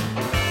song.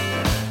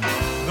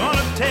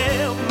 Gonna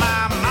tell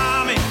my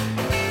mommy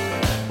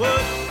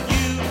what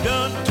you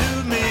done to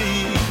me.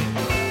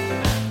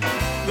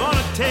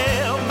 Gonna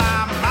tell my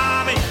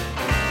mommy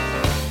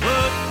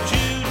what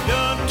you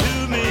done to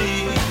me.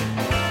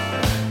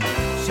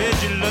 Said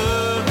you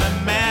love me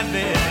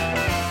madly,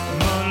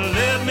 gonna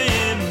leave me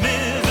in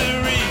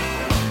misery.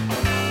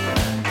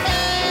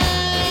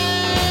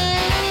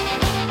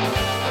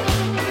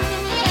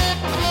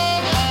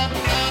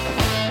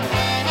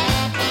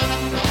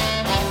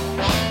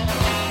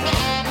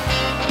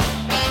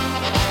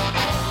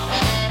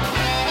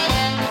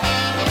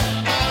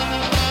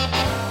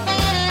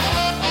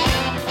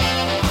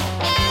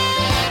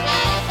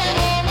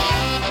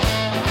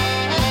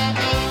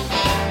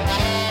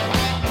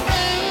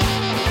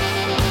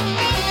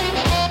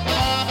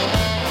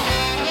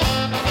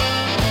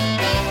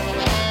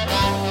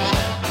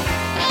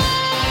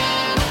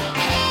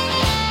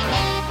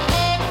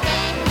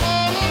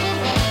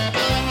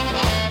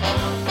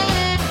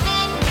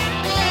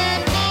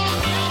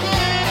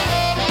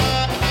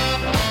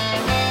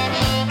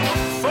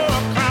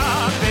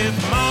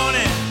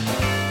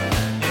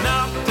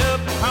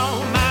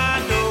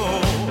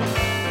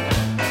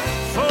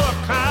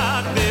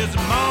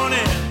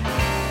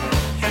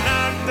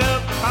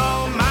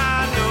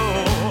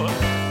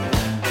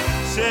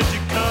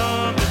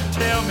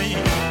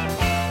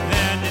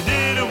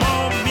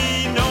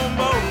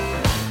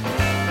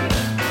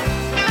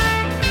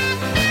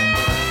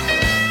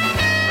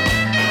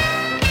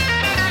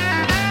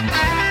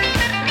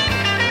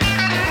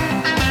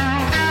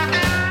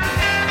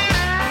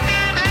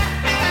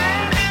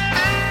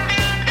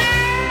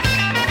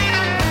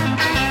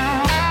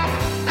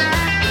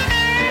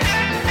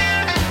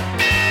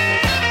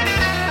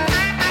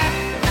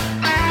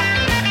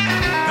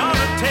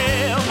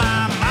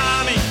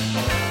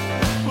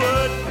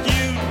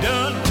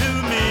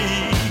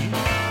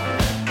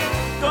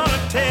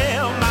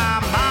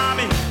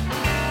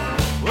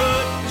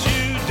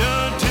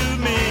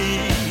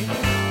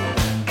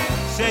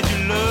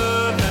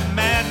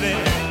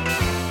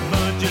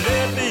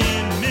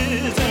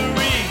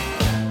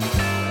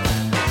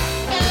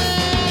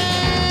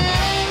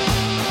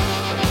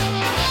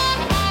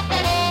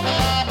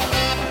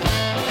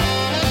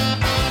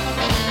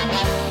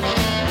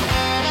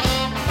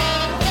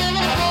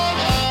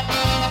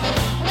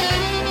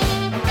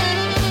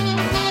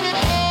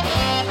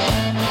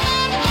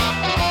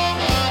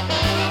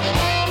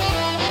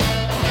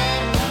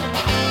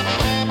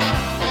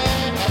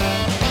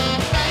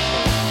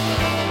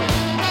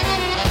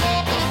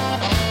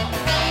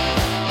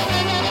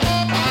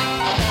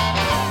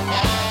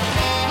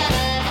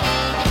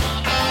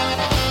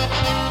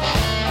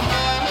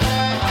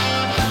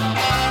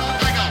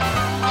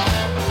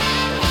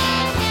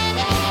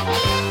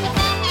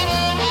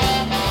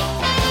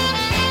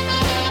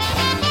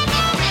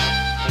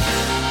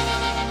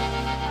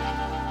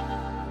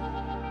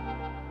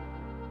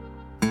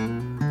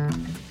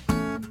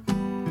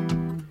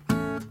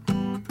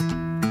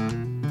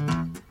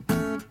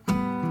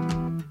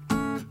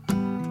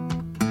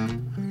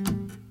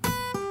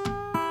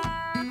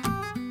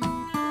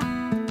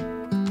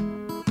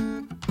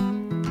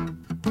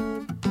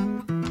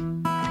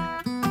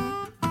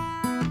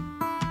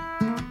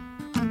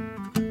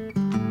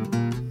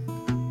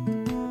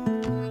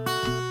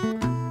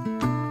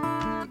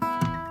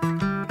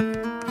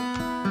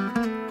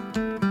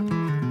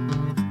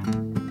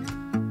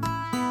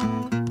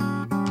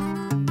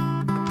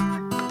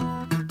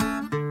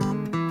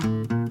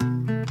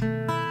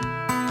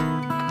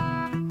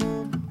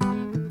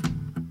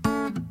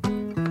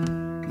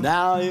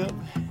 Now if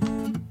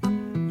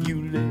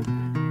you live,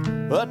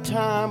 a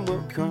time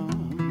will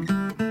come.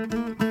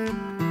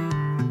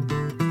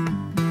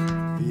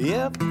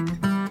 If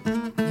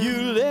you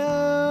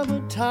live,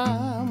 a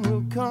time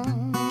will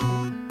come.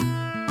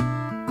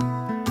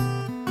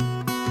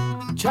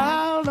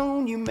 Child,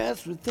 don't you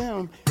mess with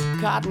them.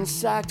 Cotton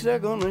sacks are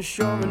gonna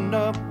shorten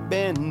up,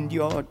 bend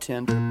your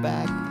tender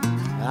back.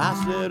 I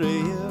said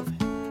if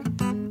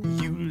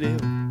you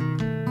live,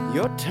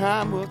 your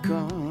time will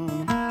come.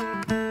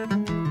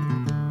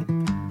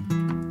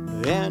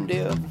 And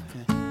if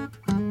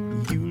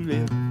you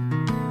live,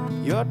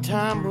 your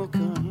time will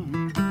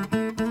come.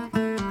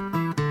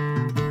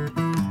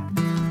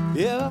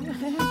 If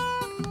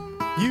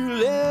you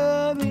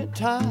live, your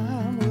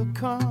time will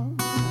come.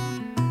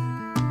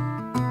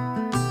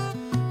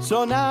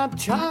 So now,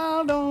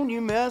 child, don't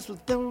you mess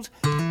with those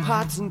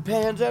pots and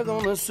pans. They're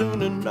gonna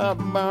soon enough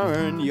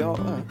burn your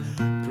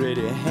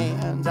pretty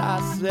hands. I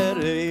said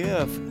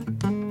if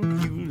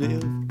you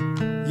live,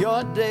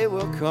 your day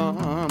will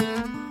come.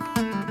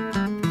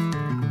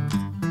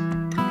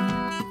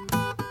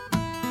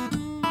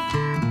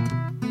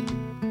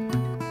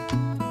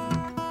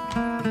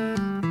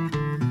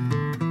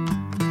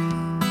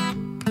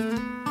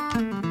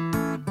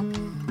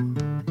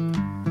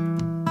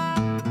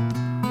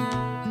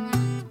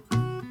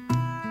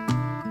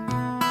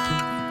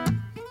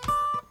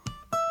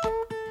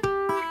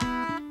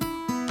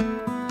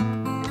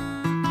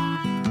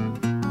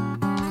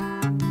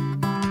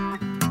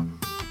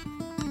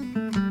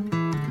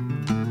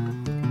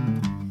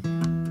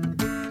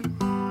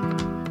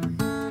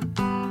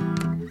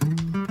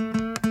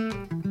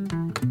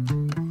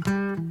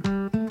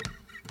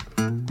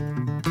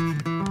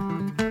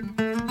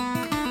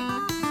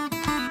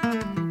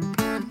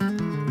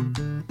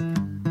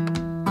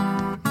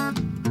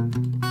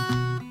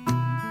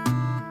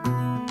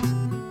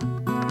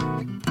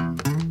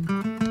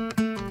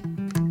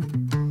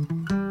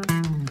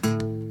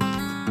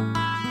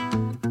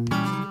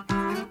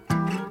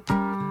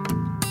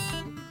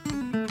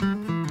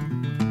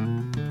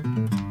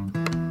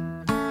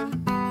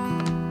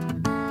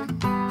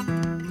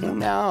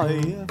 Now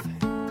if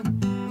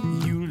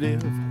you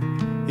live,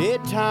 a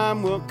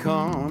time will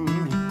come.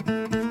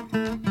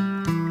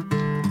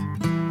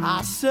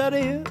 I said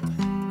if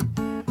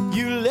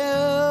you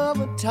live,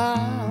 a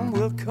time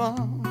will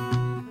come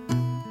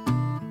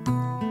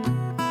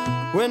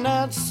when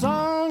that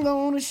sun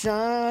gonna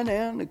shine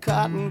and the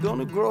cotton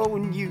gonna grow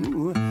and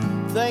you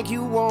think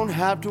you won't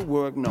have to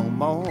work no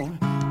more.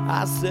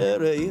 I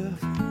said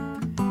if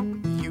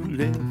you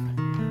live,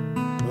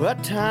 a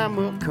time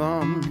will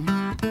come.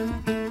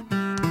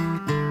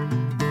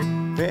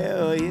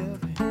 Well, if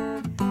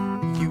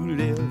you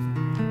live,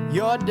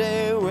 your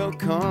day will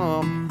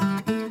come.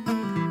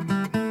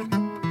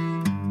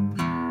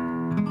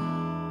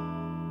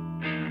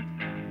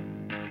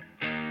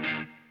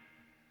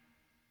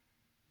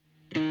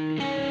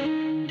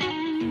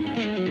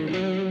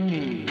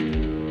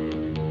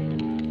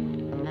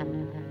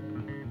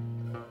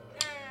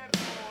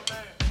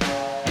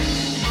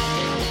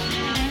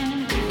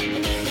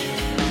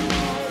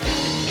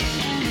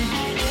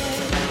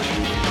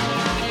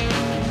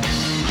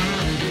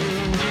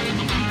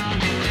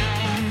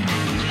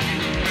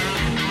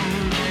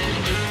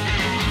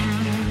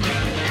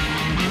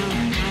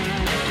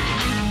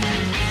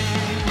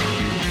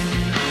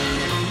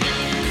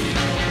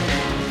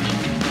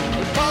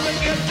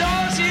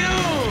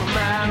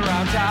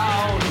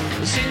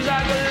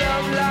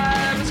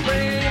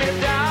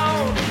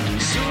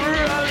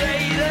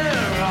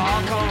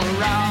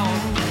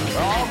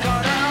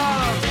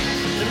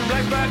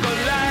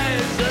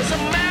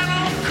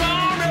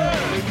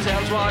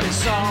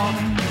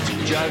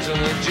 Judge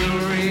and the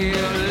jury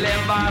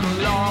live by the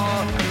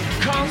law.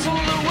 Counsel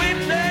the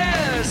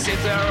witness, sit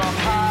there up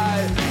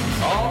high,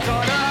 all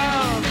caught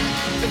up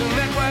in the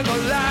network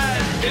of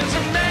lies. It's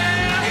a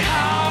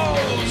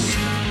madhouse.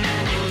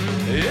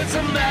 It's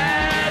a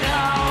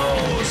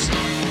madhouse.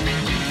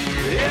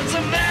 It's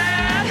a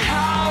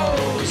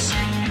madhouse.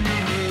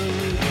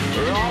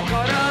 We're all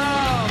caught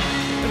up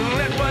in the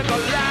network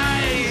of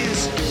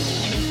lies.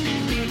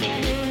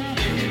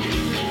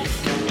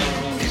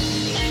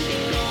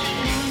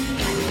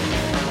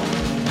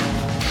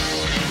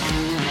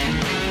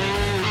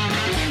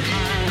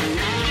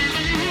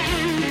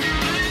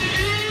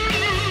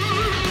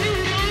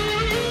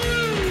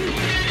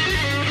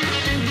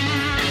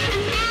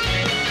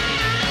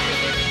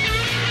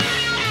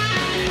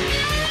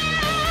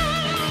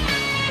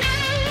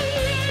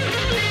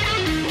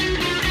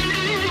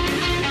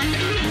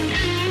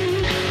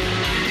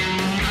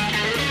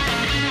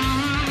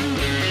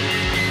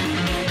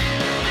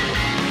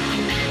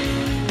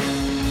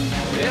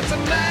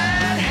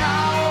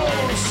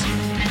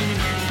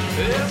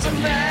 It's a madhouse. It's a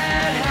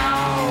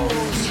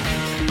madhouse.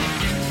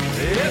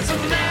 It's a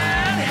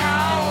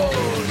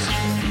madhouse.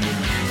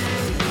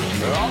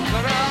 They're all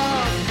caught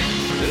up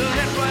in a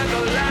network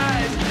of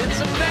lies. It's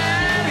a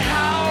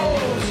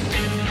madhouse.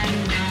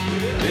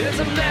 It's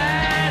a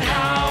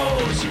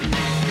madhouse.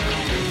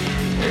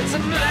 It's a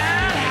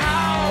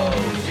madhouse.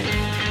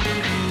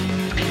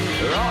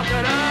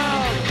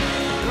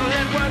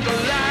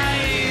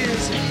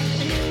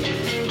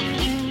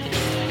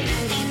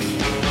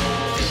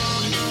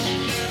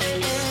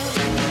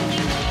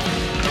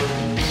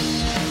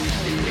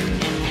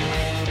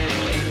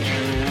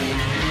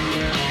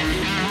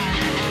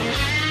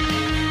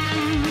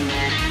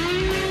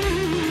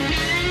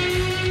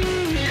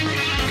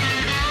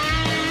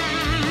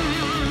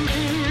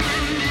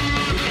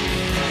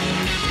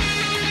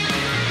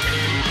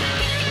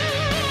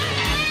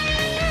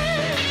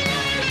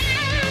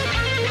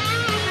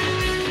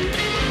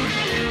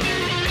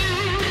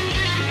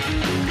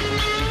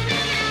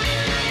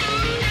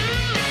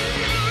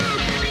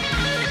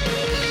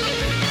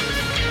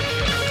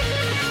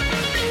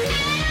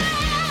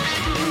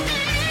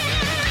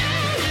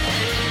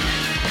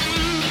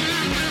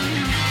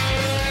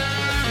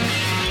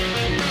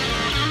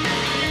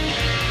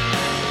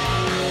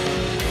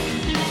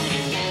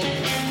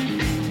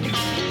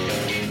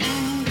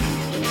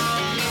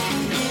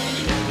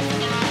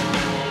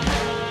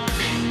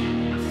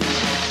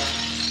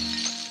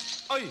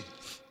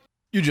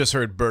 You just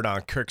heard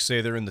Burdon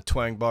Kirksather and the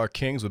Twang Bar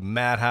Kings with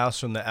Madhouse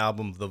from the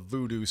album The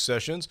Voodoo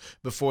Sessions.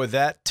 Before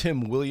that,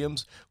 Tim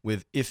Williams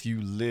with If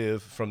You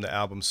Live from the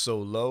album So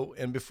Low.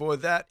 And before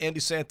that, Andy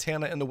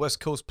Santana and the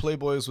West Coast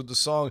Playboys with the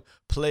song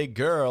Play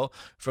Girl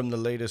from the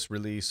latest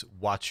release,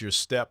 Watch Your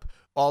Step.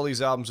 All these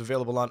albums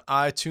available on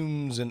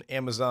iTunes and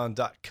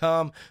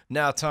Amazon.com.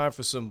 Now time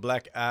for some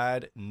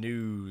Black-Eyed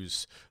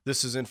News.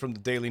 This is in from the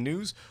Daily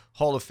News.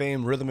 Hall of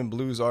Fame rhythm and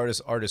blues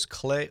artist Otis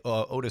Clay,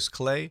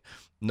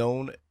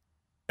 known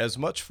as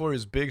much for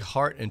his big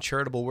heart and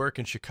charitable work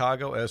in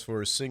Chicago as for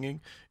his singing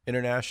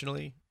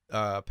internationally,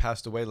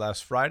 passed away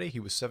last Friday.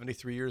 He was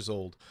 73 years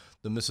old.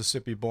 The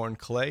Mississippi-born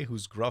Clay,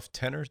 whose gruff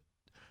tenor-tinged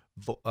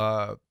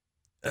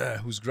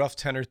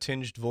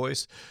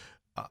voice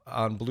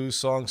on blues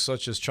songs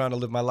such as Trying to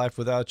Live My Life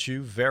Without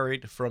You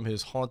varied from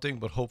his haunting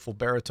but hopeful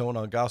baritone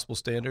on gospel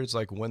standards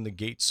like When the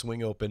Gates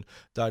Swing Open,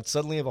 died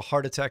suddenly of a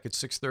heart attack at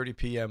 6:30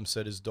 p.m.,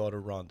 said his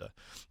daughter Rhonda.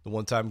 The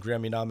one-time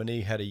Grammy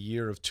nominee had a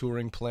year of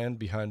touring planned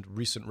behind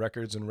recent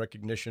records and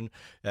recognition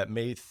at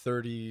May's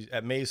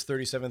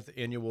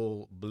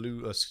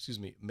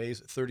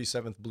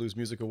 37th Blues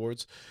Music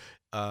Awards.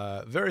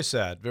 Very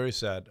sad.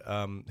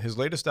 His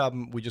latest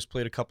album, we just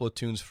played a couple of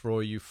tunes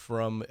for you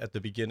from at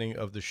the beginning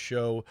of the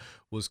show,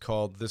 was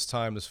called This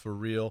Time Is For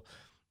Real.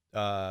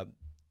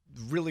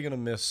 Really gonna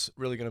miss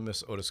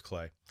Otis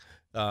Clay.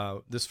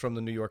 This from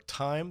the New York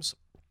Times.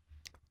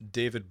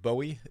 David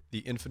Bowie, the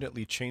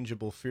infinitely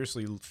changeable,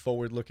 fiercely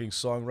forward-looking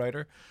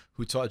songwriter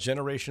who taught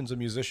generations of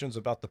musicians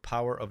about the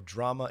power of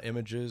drama,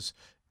 images,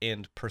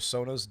 and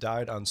personas,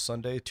 died on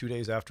Sunday, 2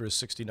 days after his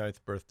 69th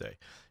birthday.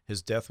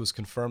 His death was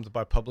confirmed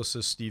by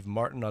publicist Steve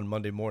Martin on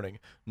Monday morning.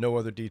 No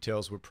other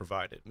details were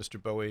provided.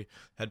 Mr. Bowie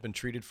had been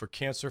treated for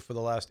cancer for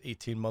the last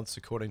 18 months,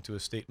 according to a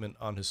statement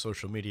on his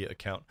social media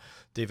account.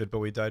 David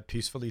Bowie died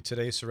peacefully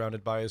today,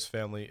 surrounded by his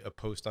family, a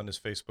post on his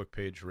Facebook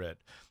page read.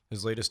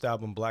 His latest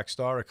album, Black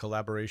Star, a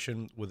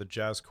collaboration with a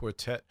jazz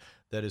quartet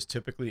that is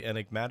typically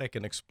enigmatic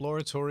and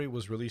exploratory,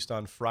 was released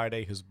on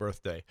Friday, his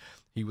birthday.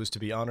 He was to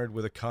be honored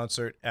with a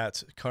concert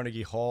at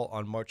Carnegie Hall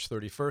on March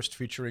 31st,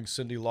 featuring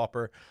Cyndi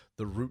Lauper,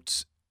 The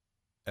Roots,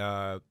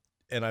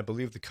 and I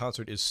believe the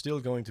concert is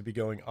still going to be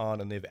going on,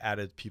 and they've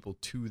added people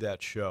to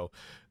that show.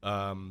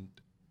 I'm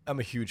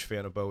a huge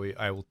fan of Bowie.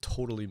 I will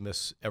totally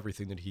miss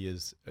everything that he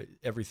is, and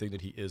everything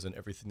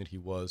that he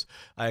was.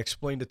 I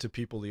explained it to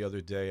people the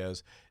other day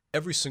as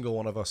every single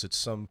one of us at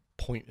some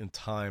point in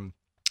time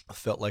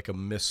felt like a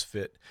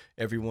misfit.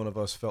 Every one of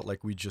us felt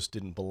like we just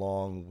didn't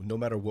belong, no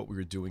matter what we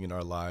were doing in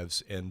our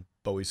lives, and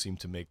Bowie seemed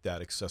to make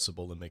that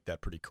accessible and make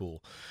that pretty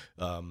cool.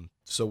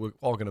 So we're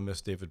all going to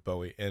miss David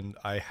Bowie, and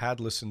I had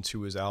listened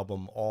to his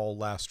album all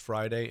last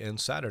Friday and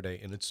Saturday,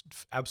 and it's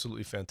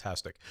absolutely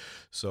fantastic.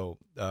 So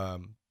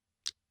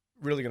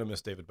really going to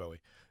miss David Bowie.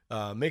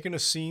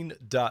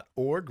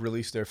 MakingAScene.org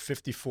released their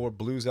 54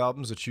 blues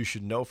albums that you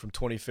should know from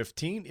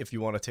 2015. If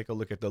you want to take a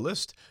look at the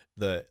list,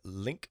 the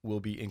link will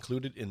be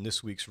included in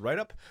this week's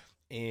write-up.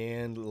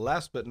 And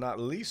last but not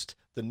least,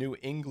 the New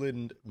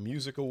England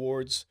Music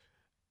Awards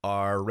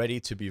are ready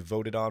to be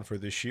voted on for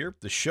this year.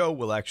 The show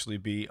will actually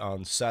be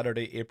on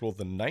Saturday, April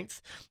the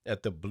 9th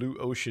at the Blue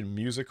Ocean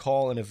Music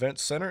Hall and Event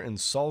Center in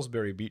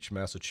Salisbury Beach,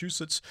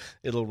 Massachusetts.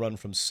 It'll run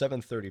from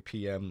 7:30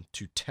 p.m.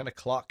 to 10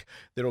 o'clock.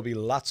 There will be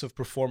lots of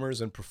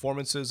performers and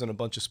performances and a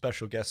bunch of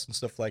special guests and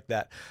stuff like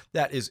that.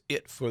 That is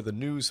it for the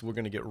news. We're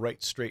going to get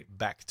right straight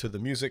back to the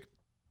music.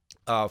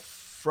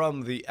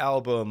 From the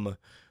album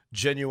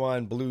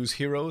Genuine Blues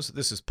Heroes,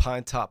 this is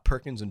Pine Top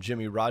Perkins and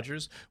Jimmy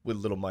Rogers with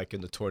Little Mike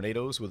and the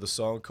Tornadoes with a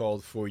song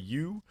called For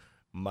You,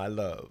 My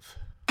Love.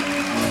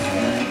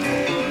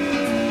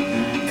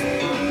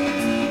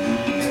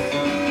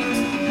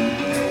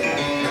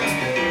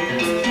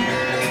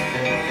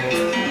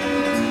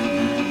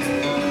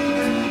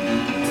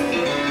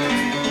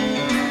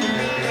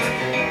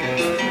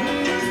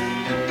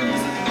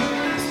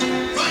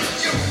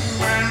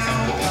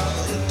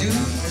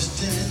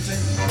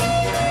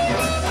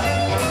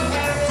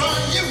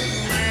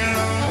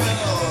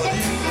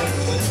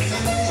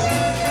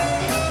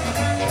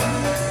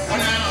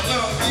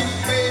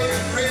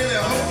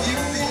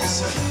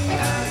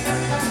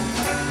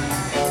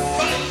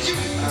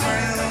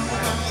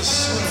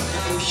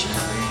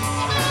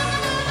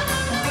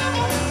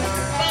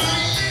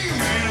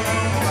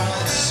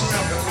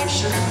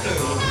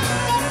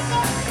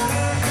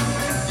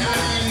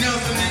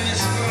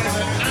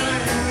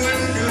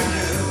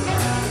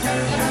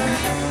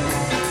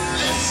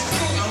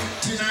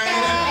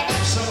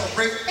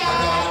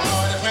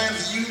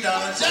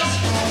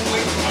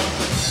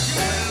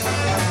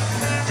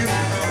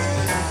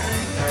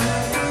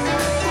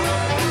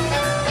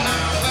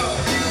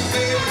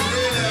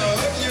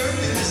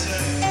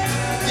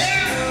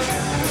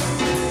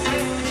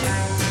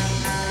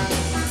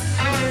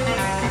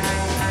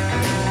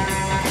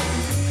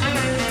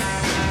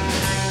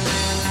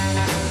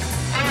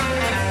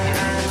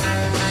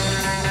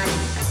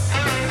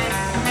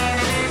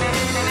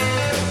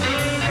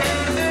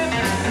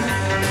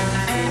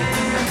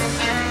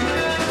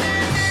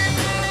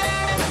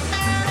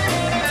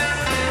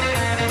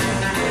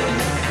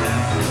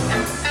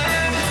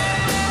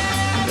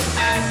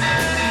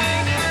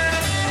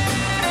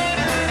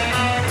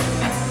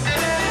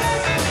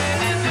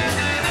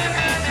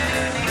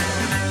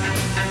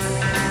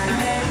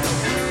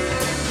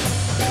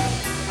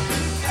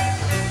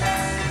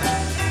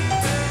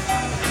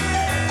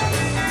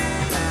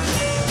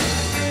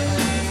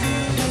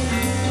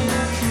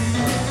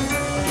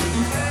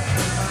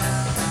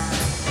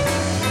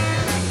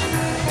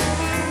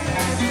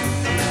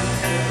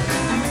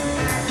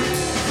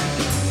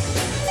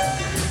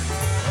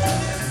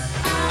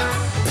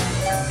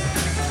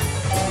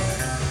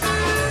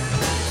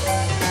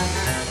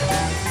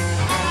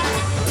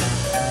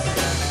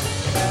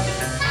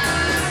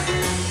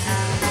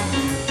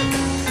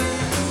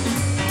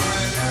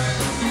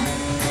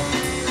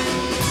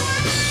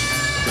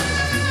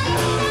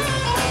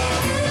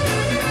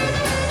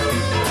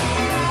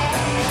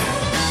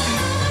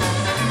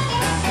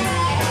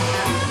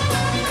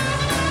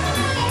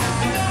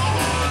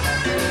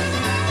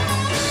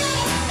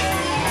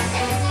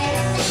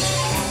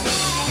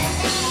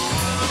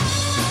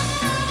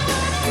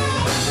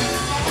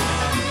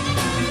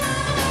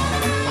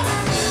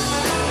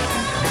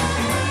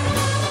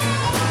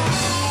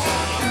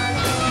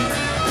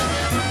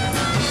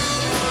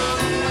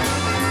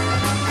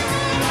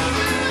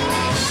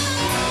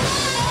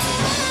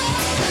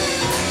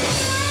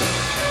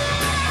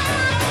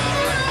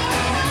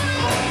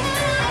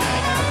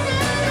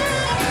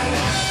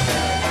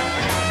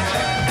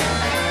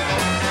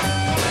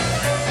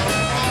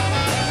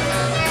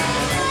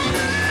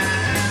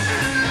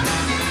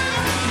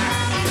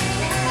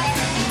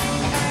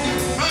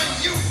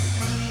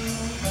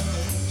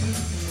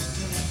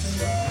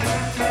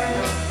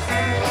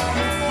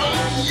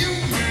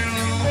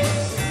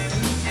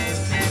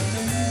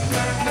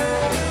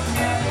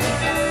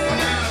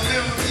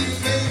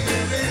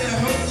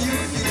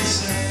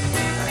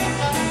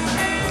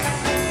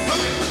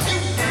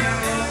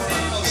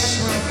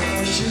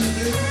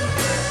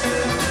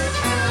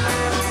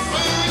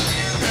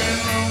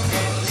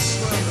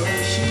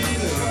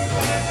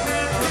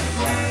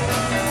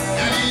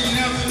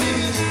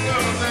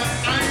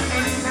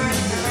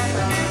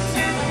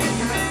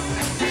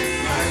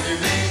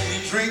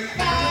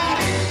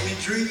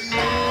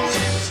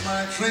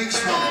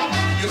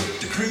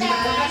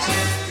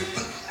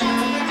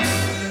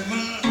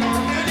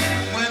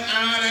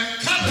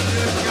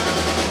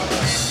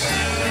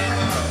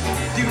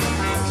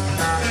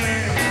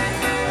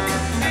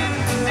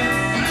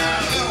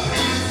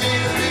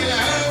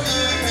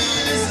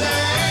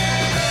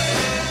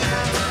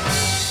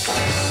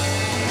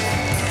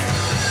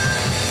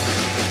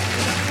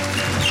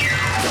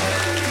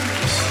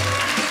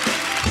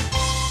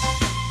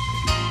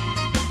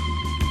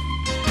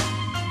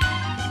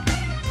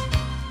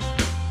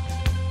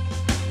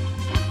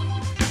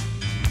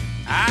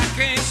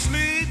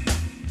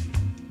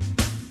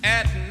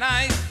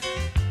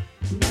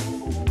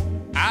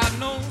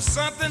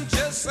 something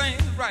just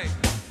ain't right.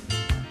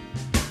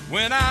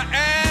 When I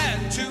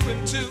add 2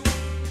 and 2,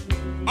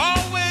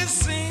 always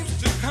seems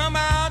to come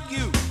out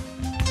you.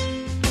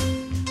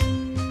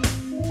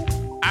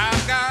 I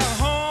got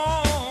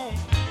home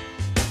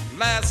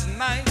last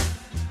night,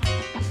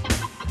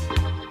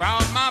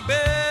 found my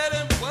bed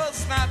and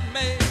was not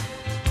made.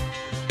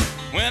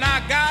 When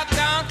I got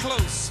down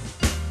close,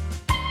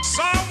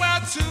 saw where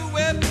 2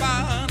 wet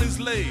bodies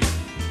lay.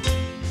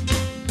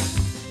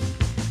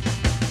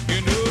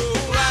 You know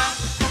I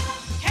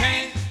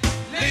can't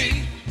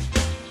leave.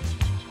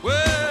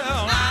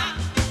 Well, I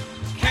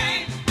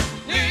can't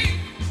leave.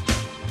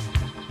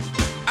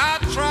 I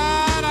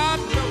tried, I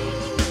know,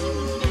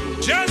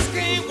 just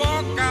can't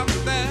walk out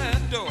that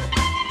door.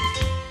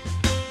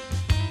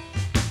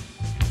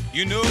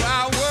 You know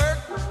I work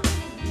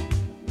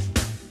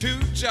 2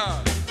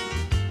 jobs,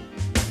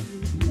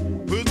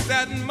 put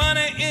that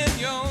money in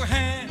your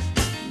hand,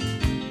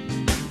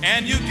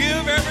 and you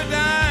give every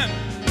dime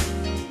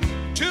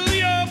to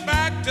your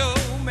back door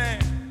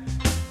man.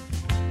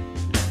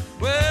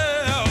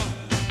 Well,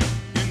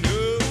 you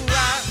know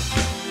I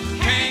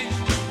can't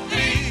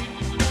leave.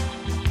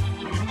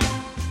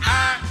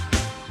 I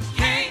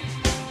can't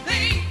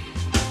leave.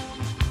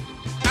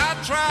 I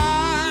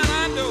tried,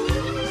 I know,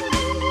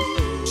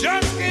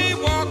 just can't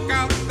walk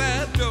out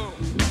that door.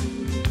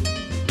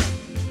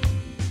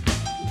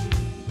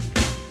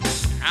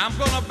 I'm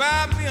gonna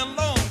buy me a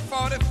long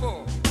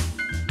 44.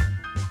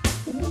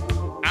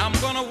 I'm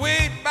gonna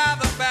wait by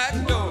the back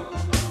door.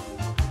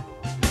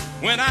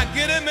 When I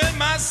get him in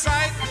my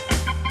sight,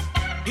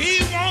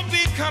 he won't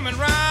be coming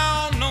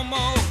round no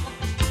more.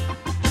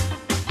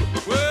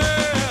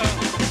 Well,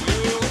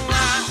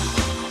 I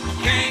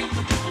can't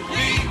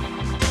leave.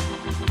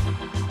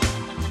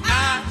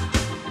 I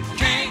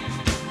can't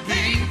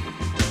leave.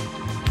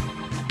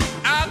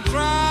 I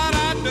tried,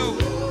 I know,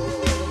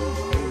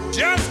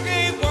 just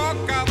can't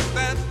walk out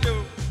that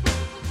door.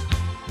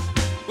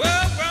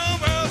 Well,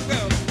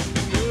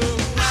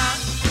 I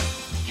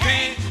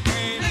can't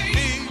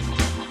leave.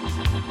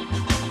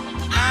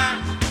 I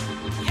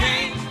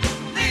can't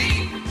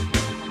leave.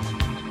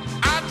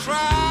 I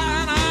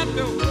tried, I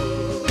know,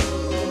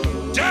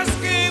 just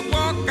can't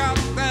walk out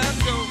that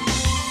door.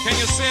 Can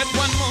you say it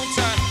one more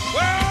time?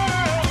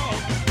 Well,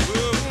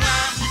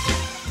 I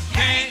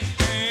can't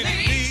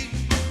leave.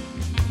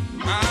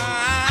 I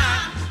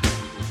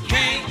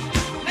can't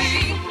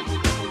leave.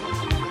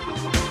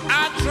 I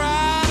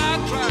tried,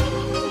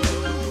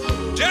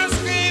 just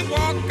can't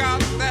walk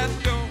out that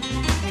door.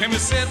 Can we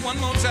say it one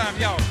more time,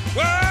 y'all?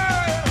 Well,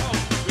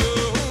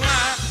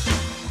 I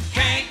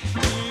can't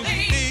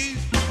leave.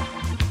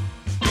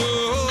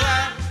 Oh, I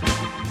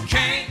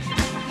can't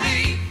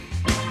leave.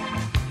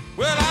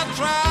 Well, I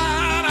tried,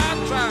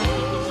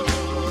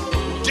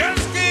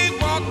 just can't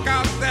walk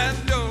out that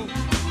door.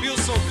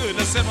 Feels so good.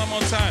 Let's say it one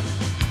more time.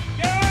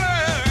 I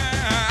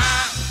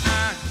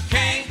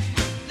can't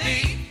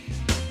leave.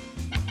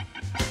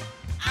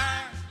 I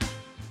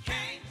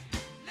can't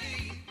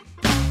leave.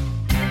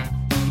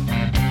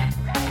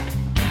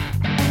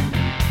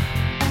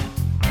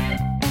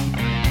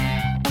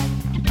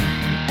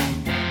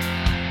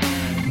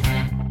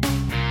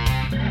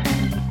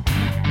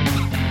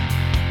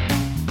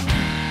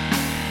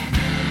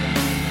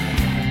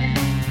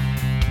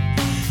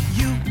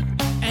 You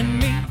and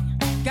me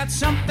got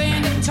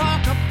something to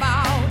talk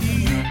about.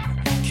 You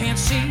can't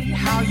see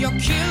how you're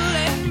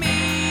killing me.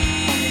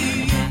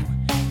 You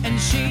and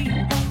she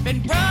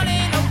been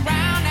running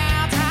around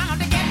now, time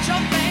to get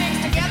your things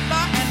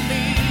together and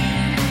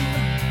leave.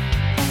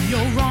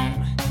 You're on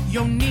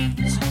your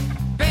knees,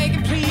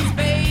 begging please,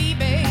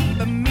 baby,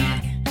 but me,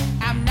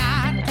 I'm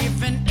not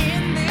giving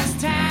in this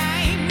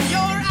time.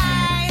 Your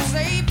eyes,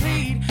 they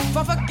plead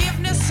for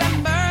forgiveness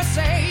and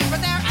mercy, but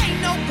there ain't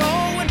no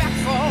going back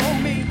for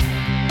me.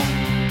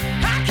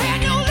 How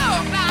can you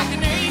look like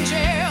an angel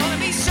and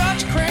be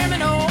such a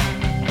criminal?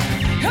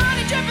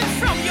 Honey dripping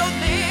from your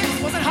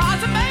lips, was it hard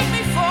to make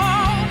me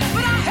fall?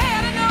 But I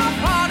had enough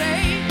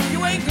heartache, you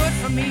ain't good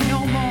for me no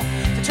more.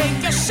 To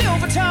take your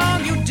silver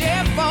tongue, you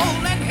devil,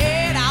 and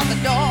head out the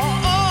door.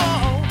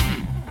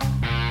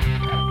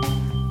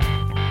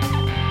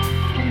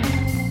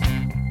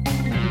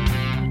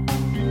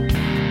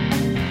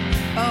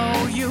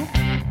 Oh, you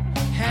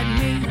had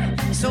me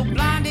so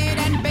blinded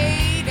and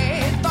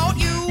baited, thought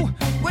you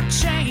would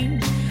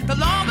change the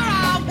longer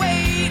I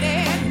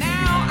waited.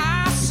 Now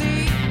I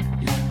see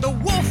the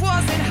wolf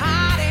wasn't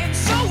hiding,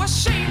 so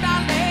ashamed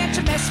I let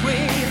you mess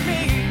with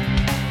me.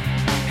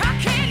 How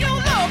can you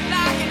look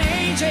like an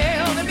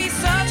angel and be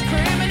such a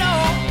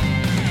criminal?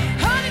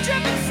 Honey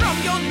dripping from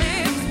your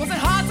lips, was it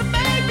hard to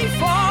make me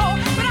fall?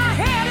 But I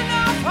had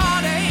enough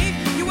heartache,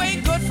 you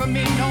ain't good for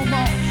me no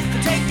more. To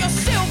take your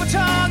silver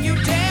tongue, you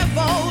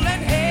devil,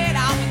 and head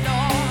out the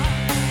door.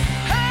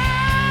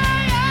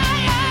 Hey,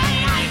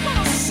 I ain't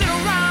gonna sit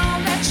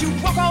around, let you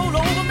walk all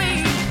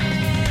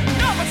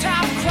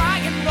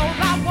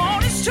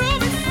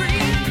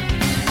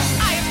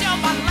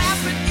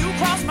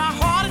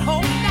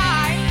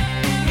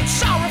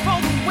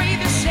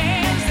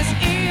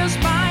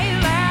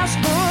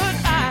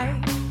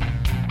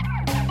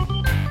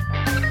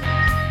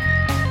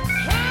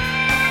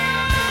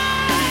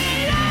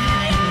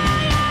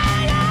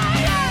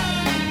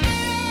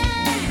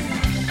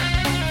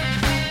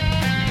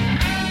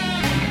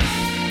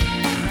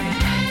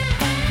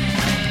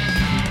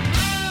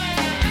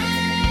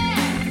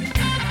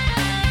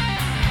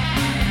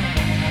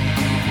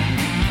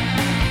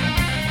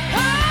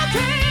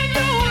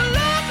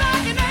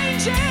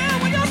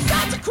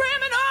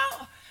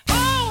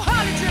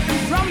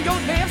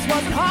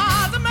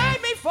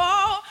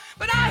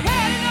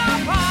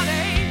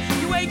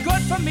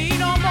for me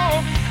no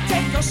more.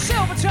 Take your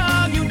silver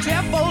tongue, you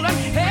devil, and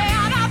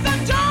head out the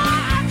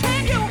door.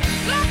 Can you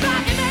look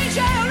like an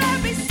angel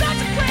and be such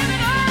a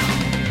criminal?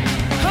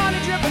 Honey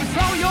dripping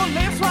from your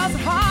lips was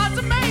hard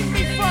to make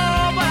me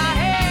fall, but I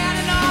had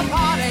enough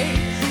heartache.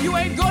 You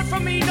ain't good for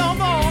me no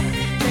more.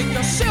 Take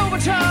your silver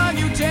tongue,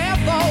 you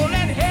devil,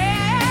 and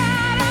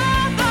head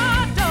out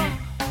the door.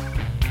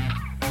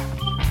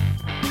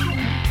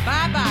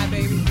 Bye-bye,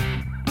 baby.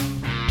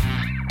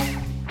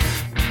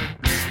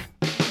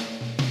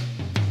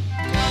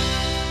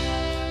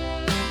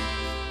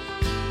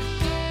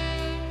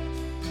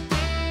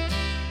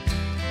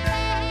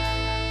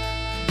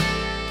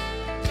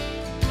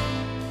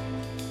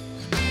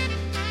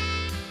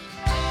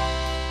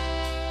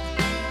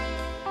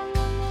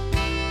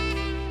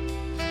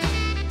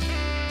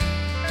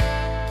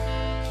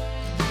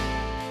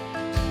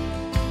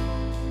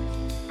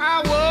 I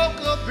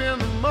woke up in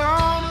the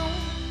morning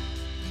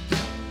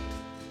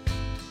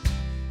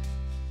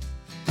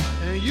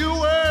and you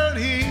weren't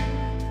here.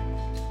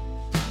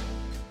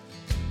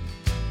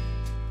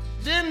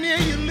 Didn't hear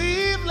you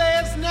leave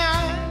last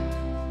night.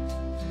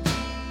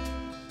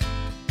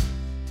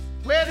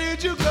 Where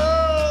did you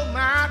go,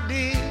 my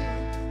dear?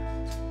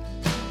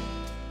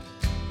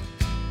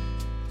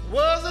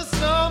 Was it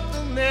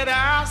something that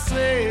I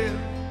said?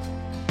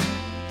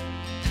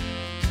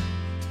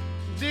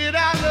 Did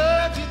I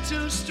love you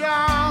too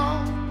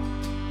strong?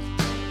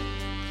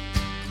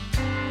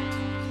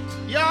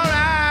 Your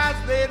eyes,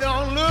 they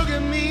don't look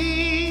at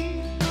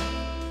me.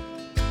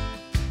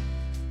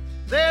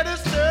 They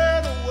just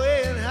turn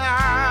away and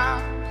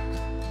hide.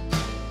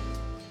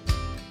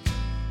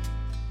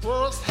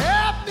 What's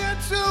happening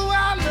to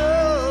our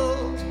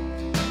love?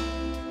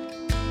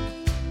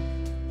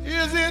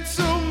 Is it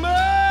too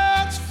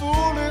much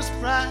foolish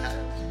pride?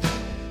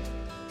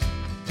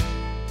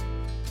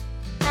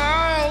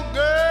 Oh,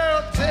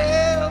 girl,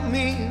 tell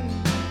me.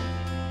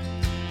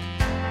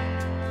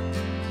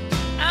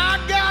 I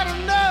gotta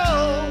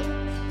know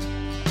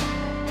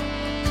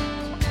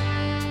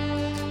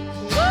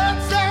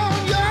what's on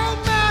your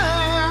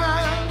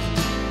mind.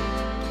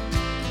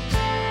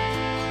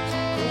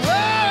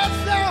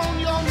 What's on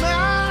your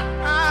mind?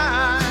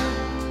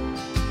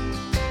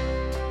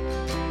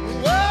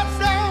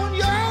 What's on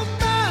your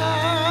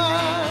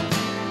mind?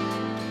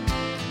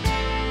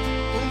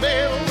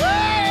 Baby,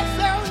 what's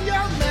on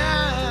your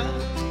mind?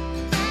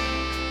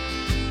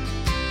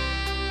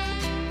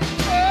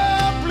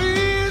 Oh,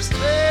 please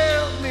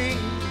tell me.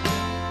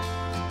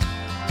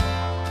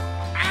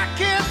 I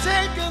can't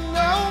take it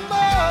no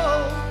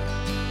more.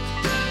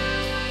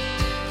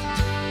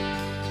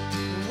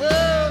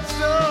 What's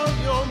on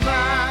your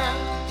mind?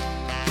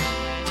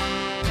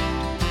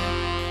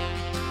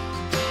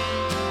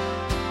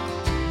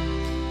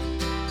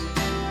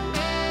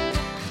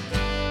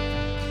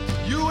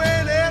 You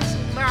ain't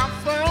answered my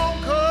phone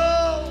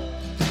call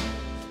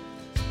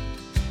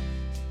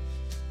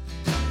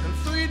in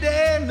 3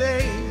 damn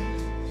days.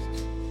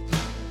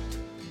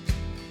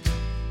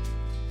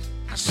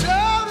 I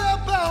showed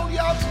up on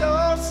your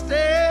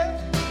doorstep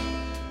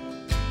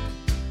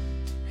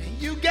and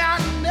you got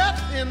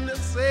nothing to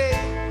say.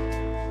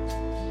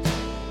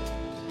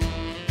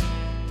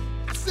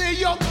 I say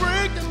you're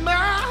breaking my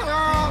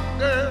heart,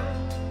 girl.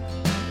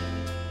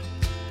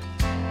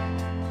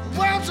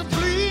 Won't you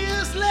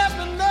please let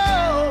me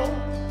know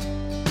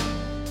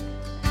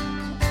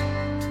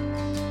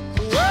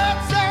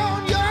what's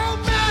on your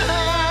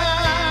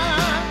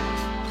mind?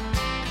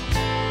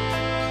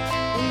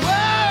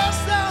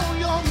 What's on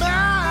your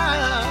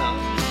mind?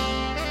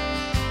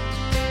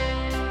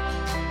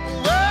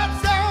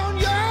 What's on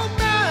your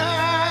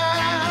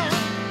mind?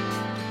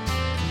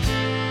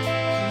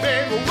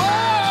 Baby,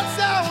 what's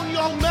on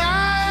your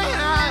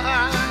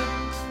mind?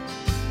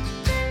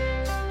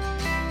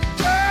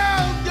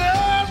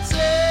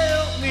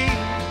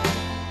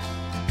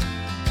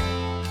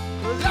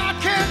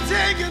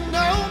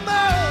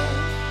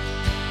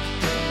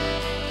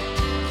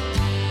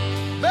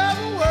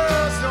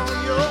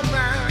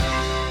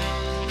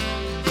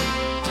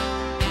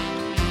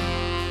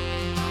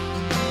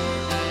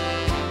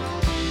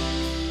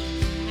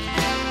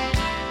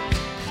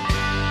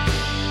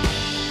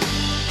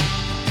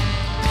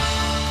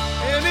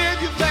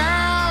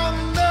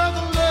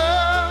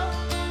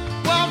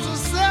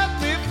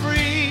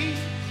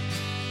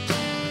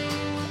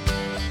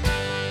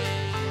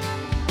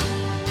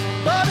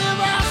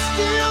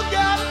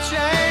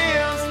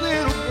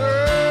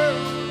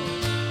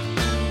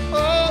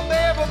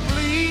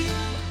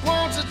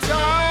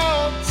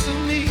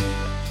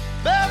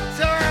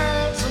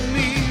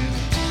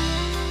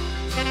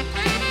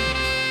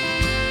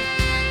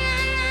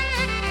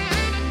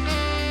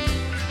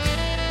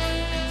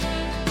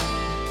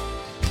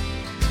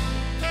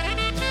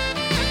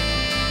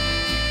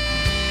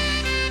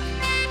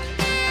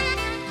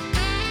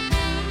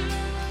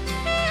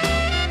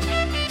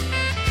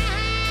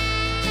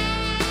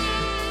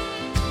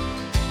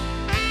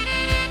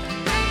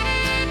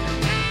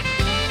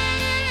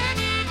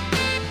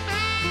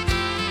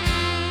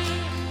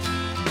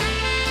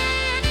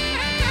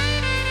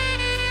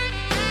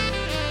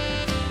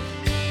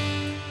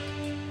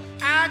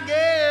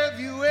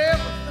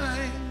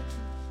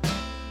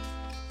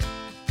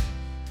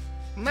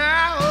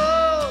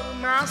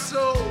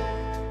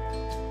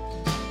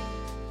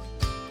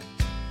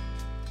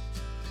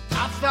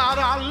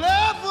 our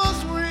love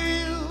was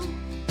real.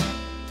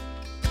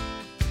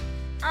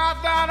 I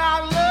thought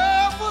our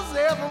love was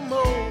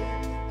evermore.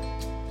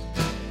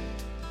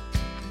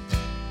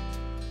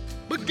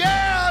 But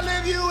girl,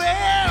 if you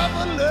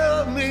ever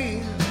love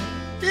me,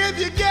 if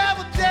you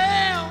ever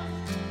down,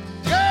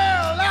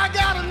 girl, I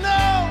gotta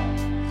know.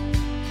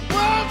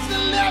 Wants to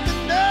let me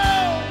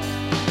know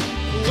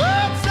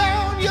what's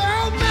on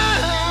your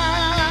mind.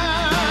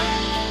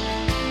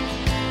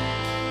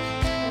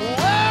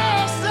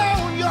 What's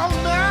on your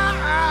mind?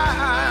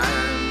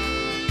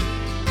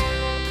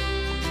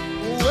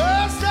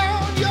 What's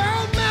on your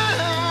mind?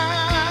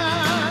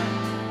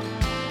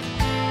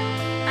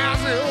 I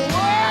said,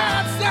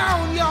 what's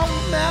on your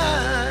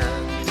mind?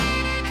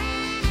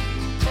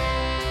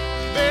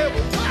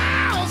 Baby,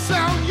 what's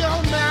on your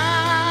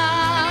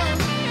mind?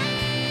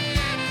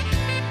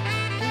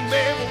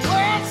 Baby,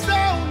 what's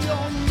on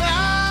your mind?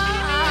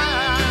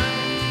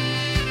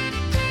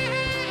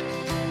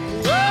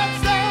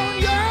 What's on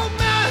your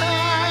mind?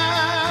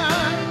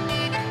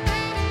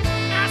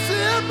 I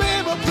said,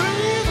 baby,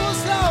 please,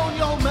 what's on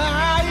your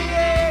mind?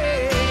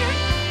 Yeah.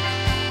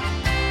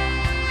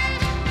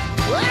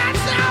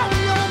 What's on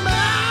your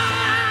mind?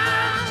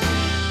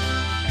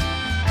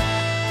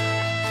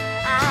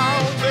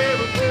 Oh,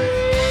 baby,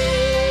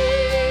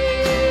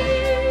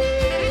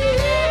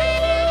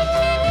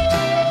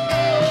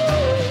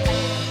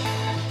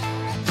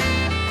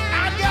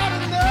 I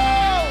gotta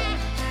know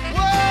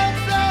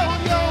what's on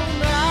your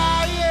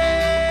mind,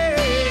 yeah.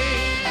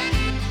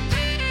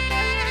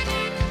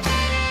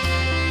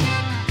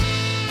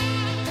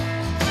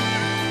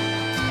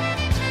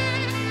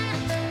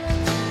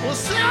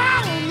 What's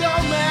on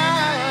your mind?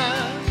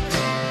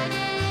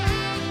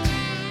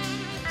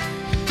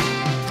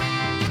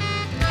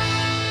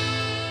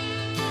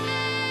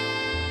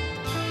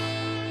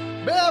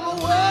 Baby,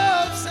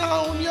 what's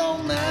on your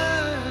mind?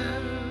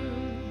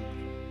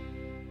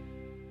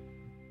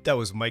 That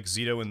was Mike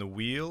Zito in the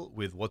Wheel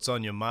with What's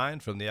on Your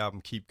Mind from the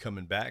album Keep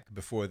Coming Back.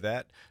 Before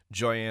that,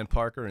 Joyanne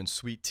Parker and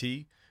Sweet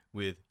Tea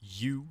with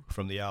You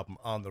from the album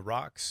On the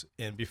Rocks.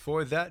 And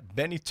before that,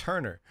 Benny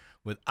Turner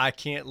with I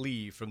Can't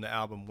Leave from the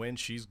album When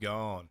She's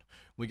Gone.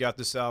 We got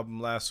this album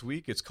last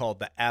week. It's called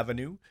The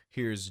Avenue.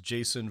 Here's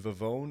Jason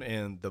Vavone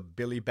and the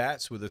Billy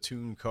Bats with a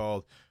tune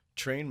called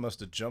Train Must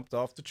Have Jumped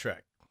Off the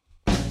Track.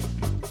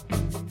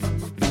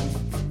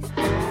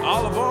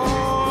 All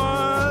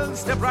aboard!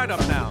 Step right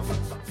up now.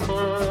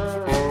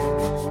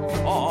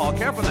 Oh,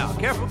 careful now.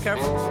 Careful,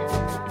 careful.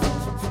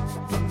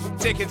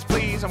 Tickets,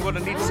 please. I'm going to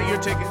need to see your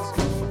tickets.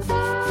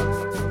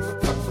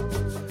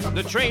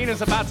 The train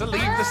is about to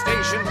leave the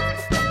station.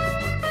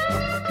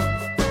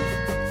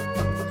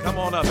 Come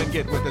on up and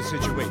get with the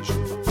situation.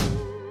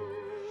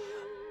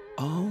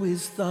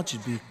 Always thought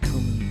you'd be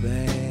coming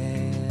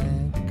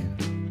back,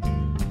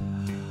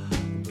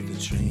 but the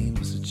train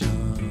was a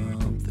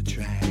jump the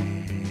track.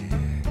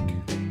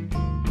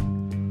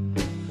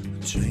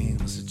 The train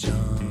was a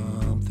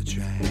jump the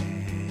track.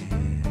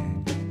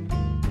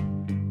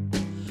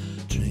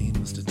 Train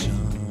was to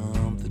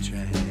jump the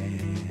track.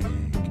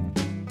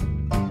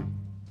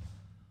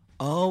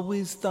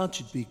 Always thought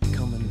you'd be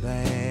coming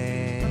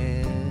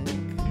back,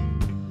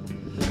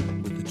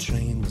 but the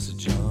train was a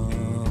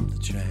jump the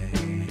track.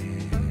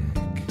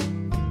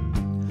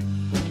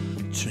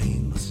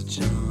 Train must have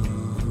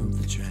jumped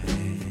the track.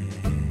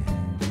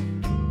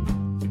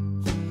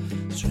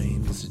 Train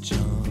must have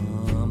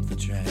jumped the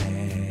track.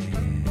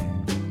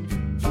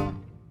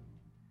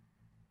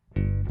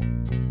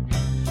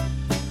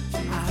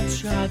 I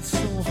tried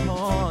so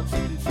hard to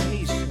be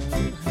patient.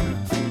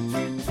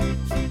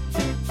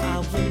 I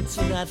went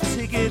to that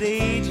ticket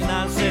agent.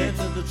 I said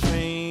that the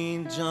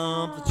train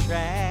jumped the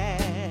track.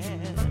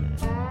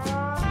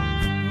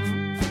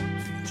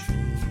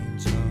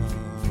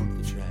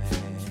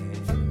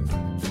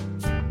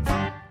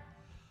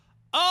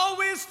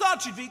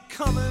 Thought you'd be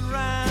coming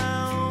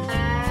round,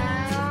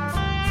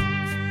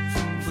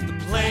 but the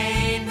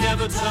plane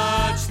never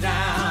touched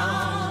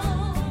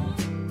down.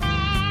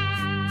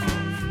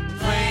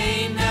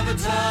 Plane never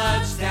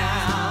touched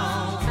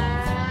down.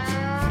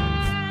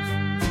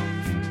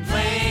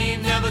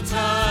 Plane never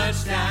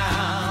touched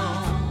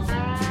down.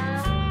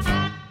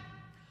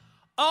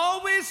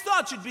 Always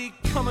thought you'd be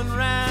coming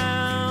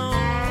round,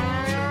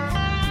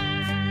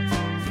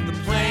 the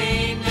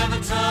plane never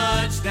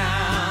touched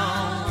down.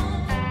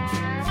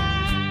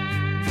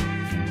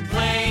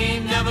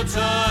 Never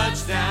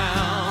touched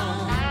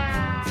down.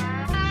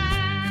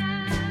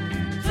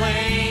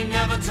 Plane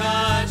never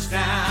touched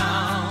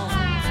down.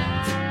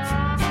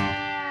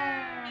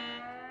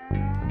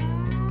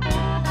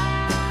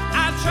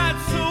 I tried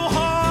so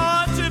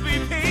hard to be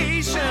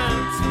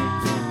patient.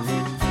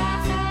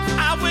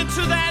 I went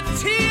to that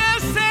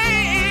TSA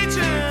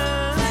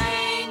agent.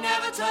 Plane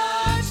never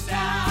touched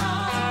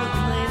down. The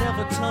plane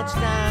never touched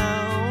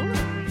down.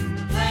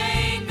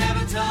 Plane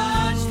never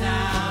touched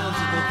down.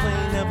 The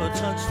plane never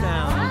touched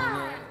down.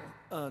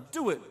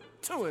 Do it,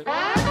 to it.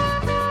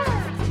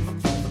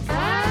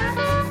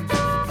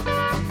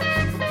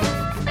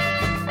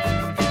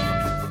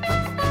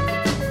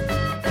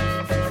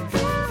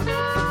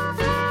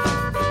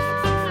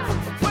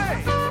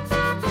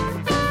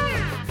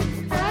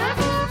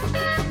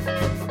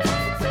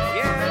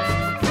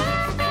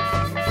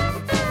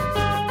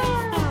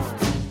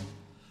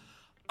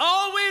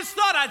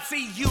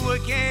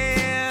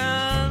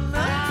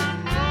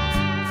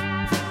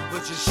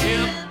 but your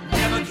ship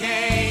never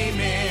came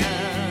in.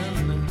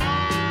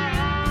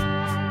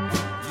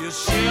 Your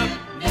ship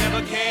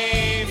never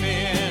came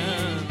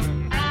in.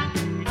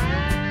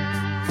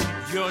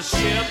 Your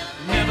ship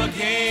never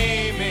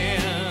came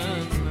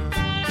in.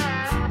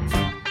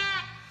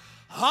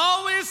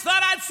 Always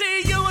thought I'd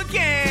see you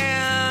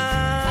again,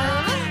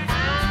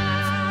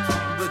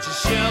 but your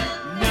ship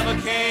never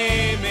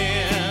came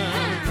in.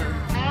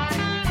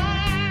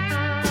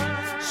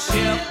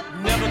 Ship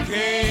never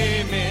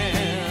came in.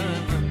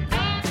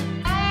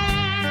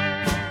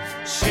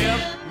 Ship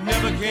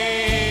never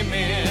came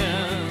in.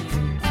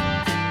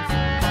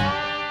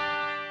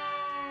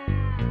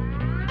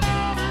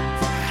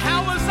 How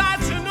was I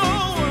to know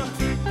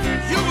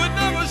you would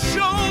never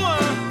show?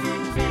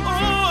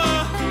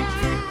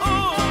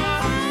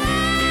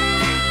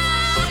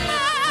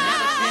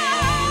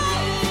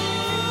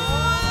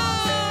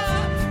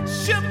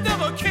 Ship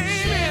never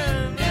came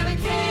in. Never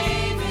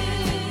came in.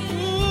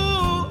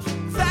 Ooh,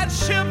 that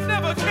ship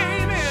never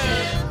came in.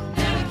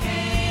 Never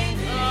came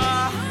in.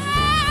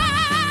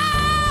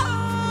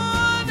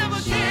 Never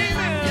came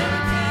in.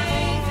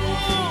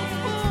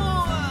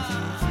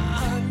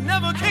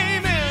 Never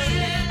came in.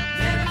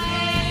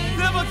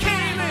 Never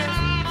came in.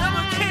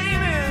 Never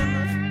came in.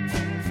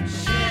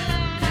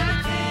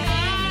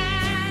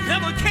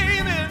 Never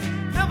came in.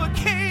 Never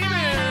came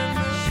in.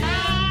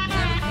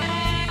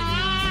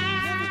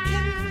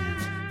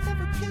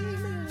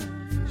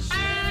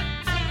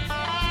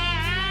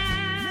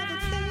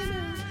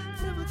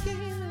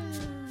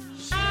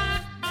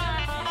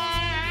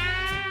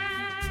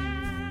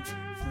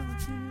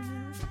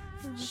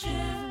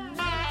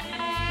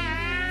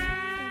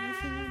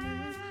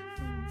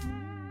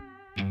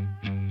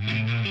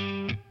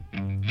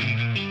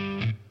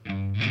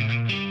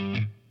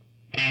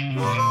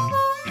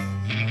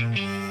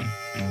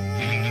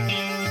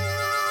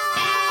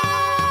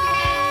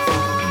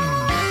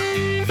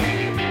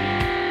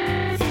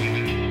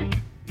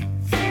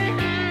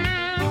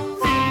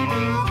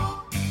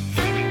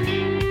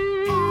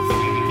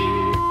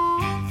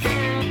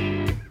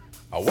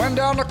 Went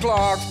down to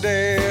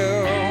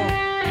Clarksdale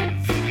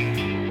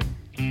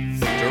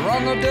to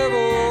run the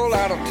devil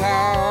out of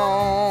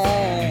town.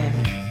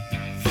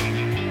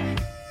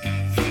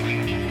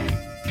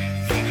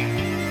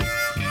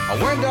 I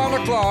went down to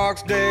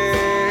Clarksdale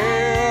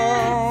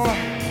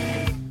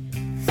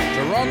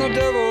to run the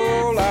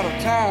devil out of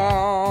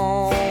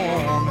town.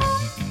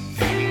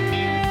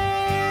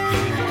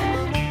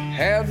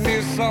 Had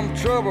me some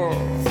trouble,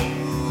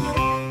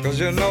 'cause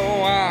you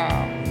know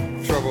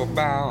I'm trouble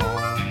bound.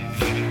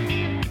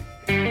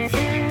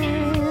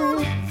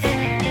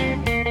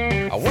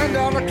 I went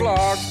down to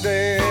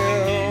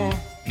Clarksdale.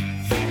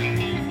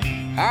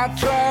 I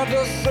tried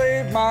to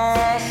save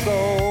my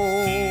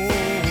soul.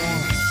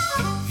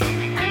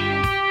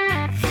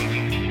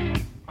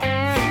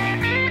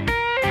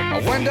 I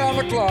went down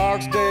to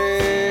Clarksdale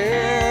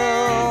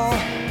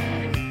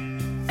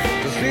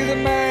to see the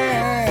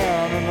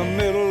man in the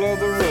middle of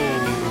the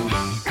road.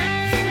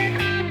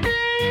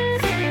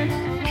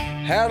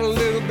 Had a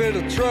little bit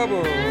of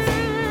trouble.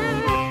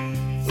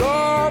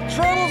 Lord,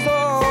 trouble's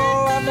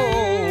all I know.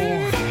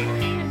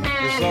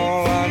 It's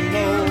all I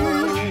know.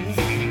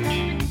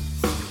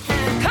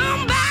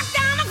 Come back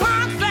down to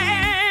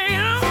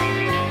Clarksdale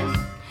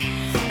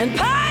and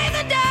pay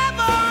the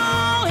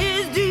devil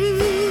his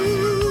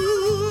due.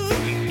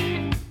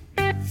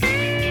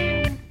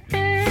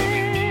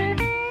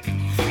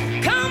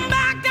 Come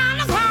back down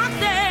to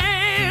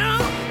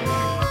Clarksdale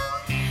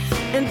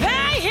and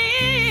pay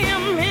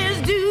him his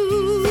due.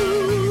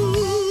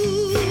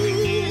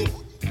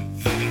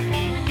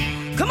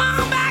 Come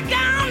on back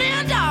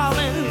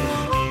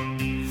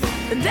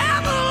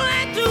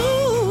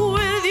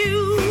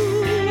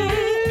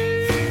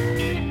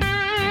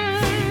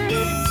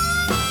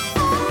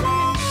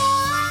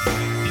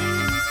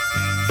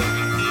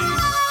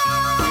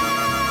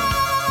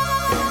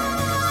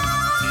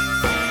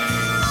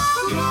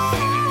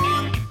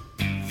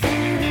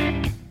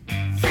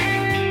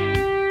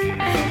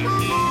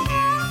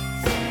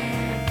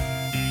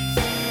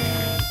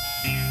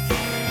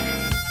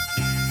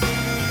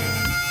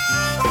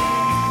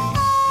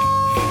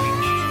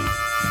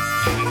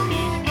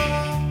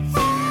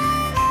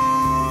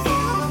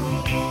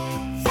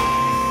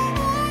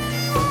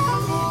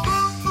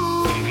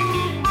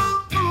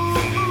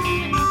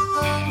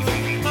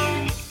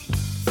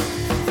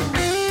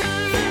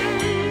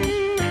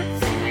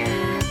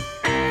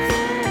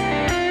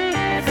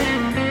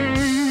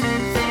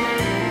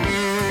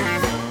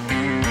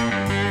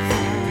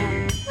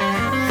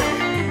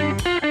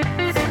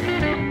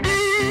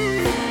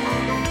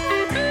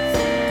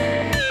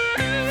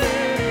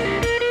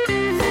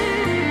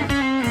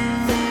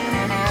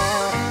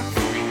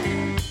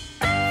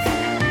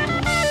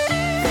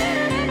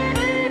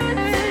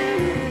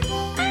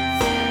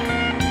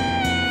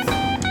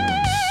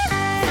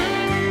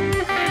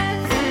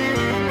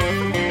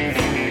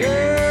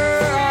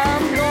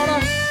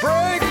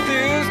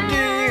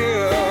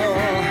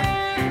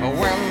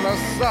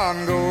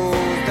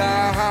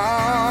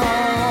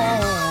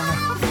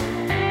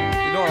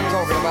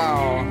talking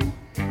about.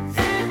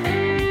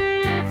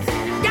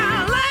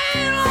 Got a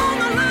lane on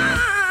the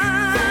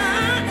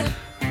line.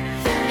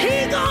 He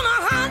gonna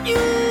hunt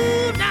you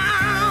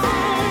down.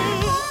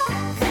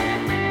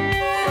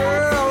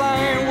 Well, I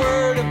ain't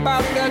worried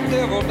about that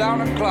devil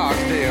down in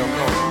Clarksdale,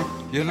 'cause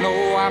you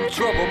know I'm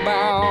trouble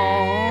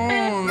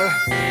bound.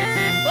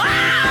 Oh,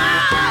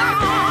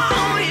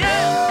 yeah.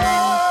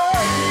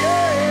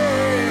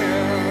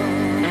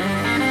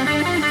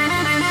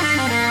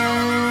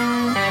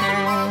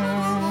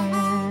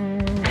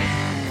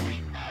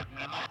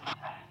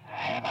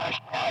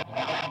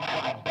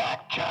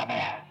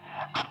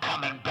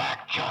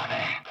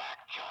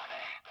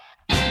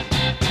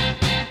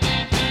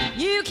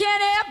 You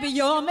can't help it,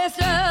 you're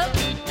messed up.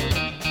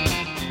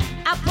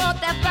 I put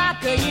that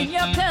vodka in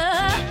your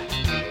cup.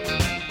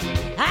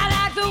 I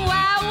like the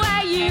wild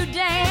way you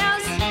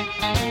dance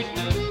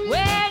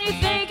when you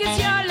think it's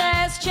your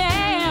last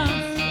chance.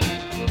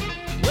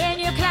 When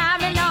you're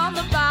climbing on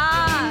the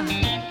bar,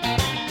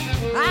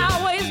 I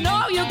always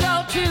know you go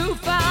too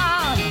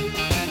far.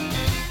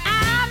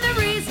 I'm the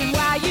reason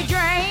why you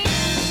drink.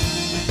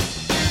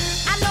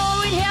 I know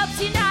it helps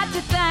you not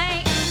to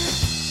think.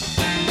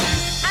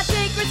 I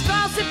take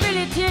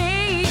responsibility.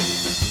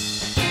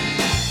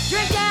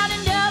 Drink down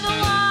another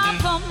one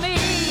for me.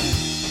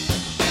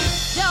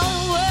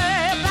 Don't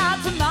worry about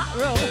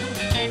tomorrow.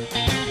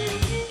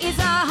 It's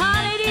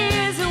 100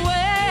 years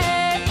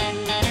away.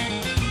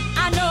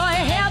 I know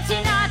it helps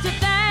you not to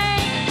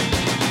think.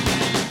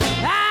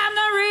 I'm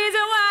the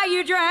reason why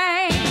you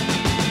drank.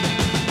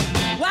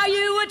 While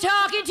you were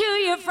talking to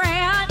your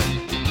friend,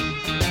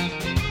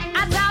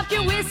 I topped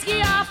your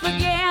whiskey off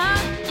again.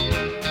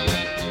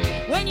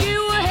 When you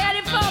were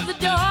headed for the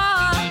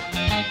door,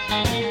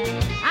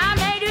 I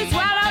made you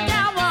swallow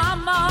down one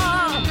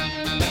more.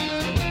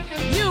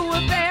 You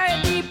were very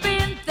deep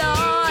in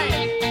thought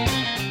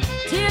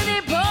till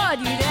they poured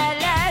you that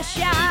last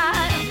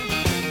shot.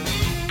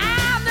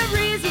 I'm the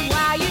reason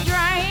why you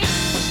drank.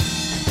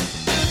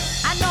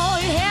 I know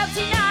it helps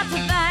you not to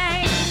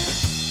think.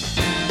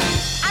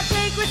 I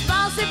take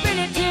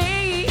responsibility.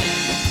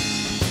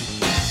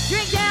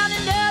 Drink down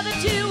another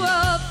 2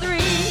 or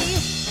 3.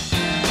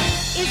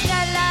 It's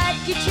not like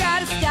you try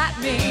to stop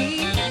me.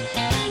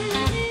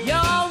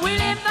 You're a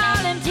willing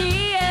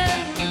volunteer.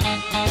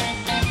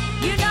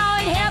 You know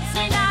it helps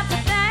me not to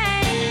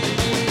think.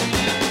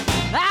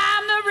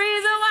 I'm the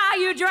reason why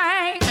you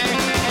drank.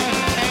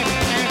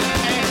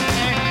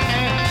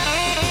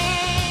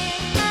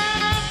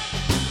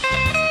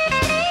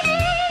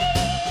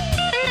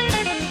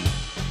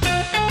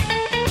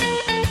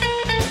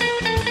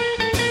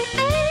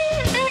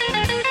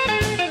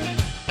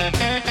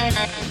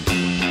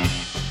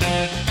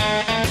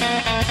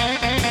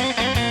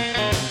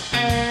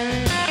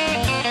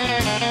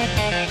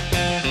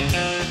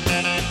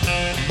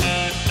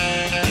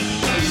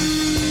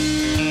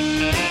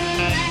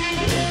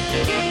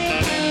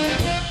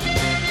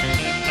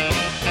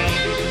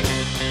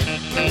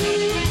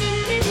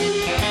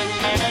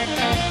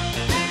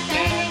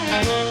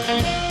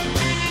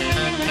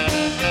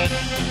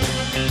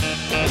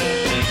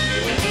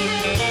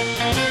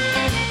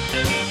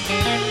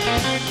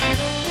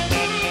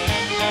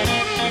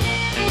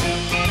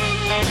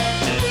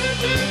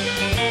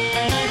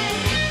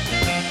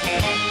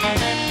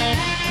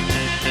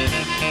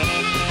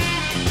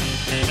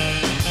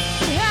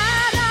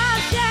 Had our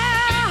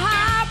share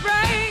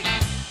heartbreak,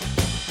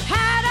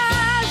 had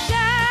our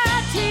share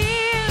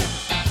tears.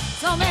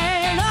 So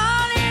many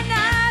lonely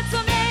nights, so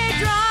many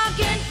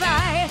drunken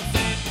fights,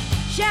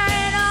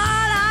 sharing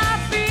all our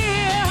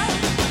fear.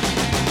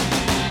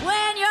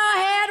 When your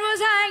head was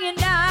hanging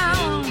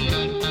down,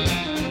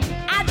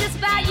 I just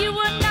buy you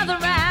another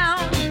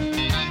round.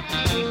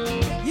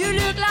 You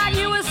looked like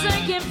you were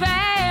sinking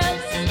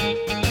fast.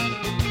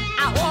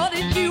 I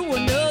ordered you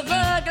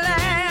another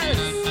glass.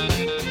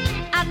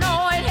 I know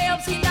it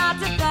helps you not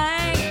to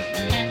think.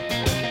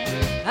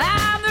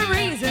 I'm the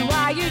reason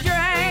why you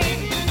drank.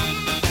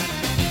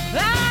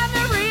 I'm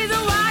the reason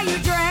why you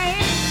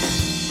drank.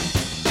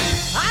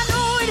 I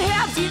know it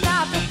helps you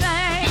not to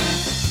think.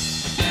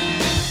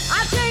 I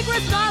take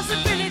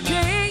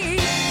responsibility.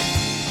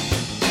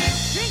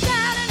 Drink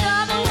down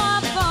another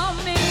one for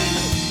me.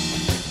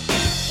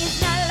 It's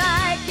not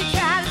like you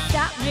try to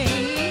stop me.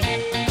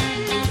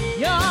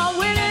 You're a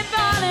willing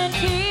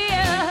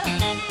volunteer.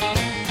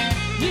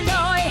 You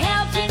know it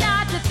helps you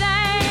not to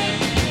think.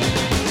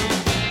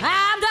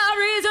 I'm the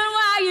reason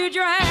why you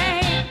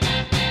drank.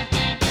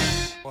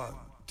 1,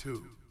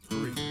 2,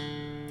 3.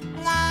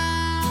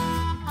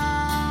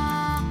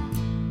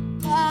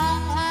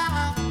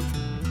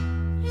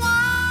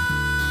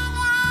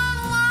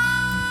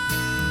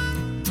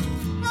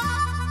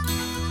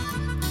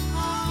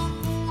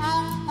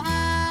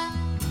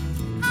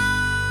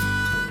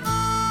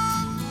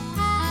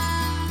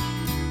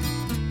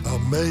 I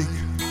make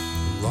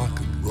rock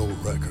and roll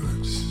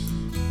records.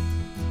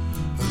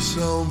 I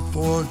sell 'em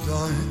for a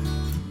dime.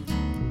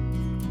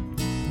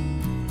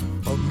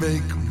 I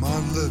make my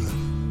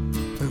living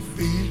and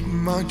feed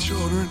my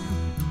children,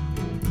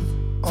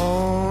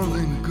 all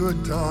in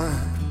good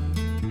time.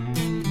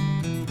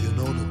 You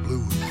know the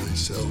blues they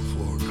sell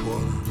for a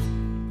quarter.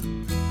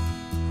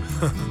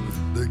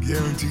 They're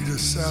guaranteed to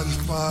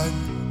satisfy,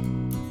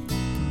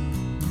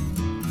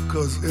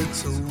 'cause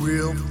it's a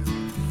real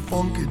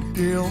funky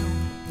deal.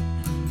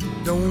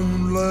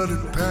 Don't let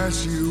it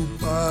pass you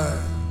by.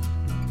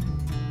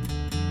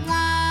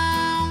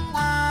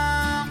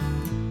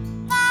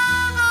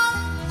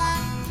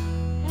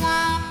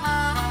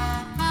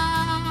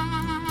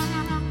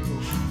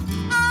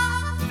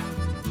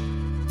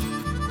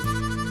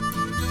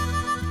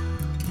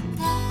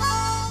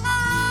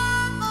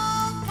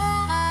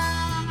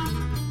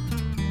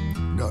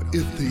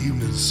 If the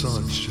evening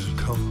sun should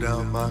come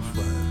down, my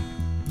friend,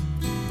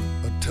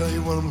 I'll tell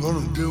you what I'm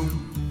gonna do.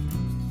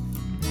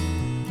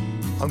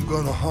 I'm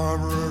gonna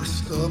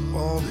harvest up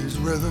all these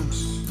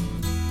rhythms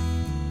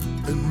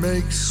and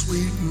make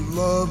sweet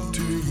love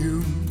to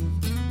you.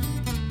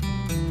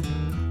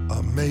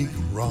 I make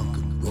rock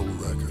and roll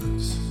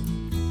records.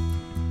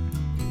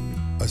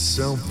 I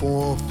sell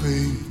for a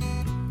fee.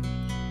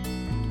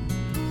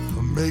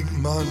 I make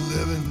my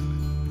living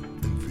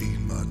and feed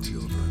my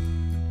children.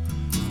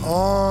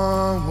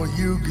 On when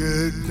you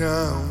get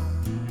down,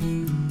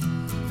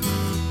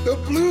 the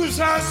blues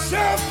I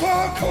sell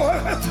for a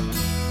quarter,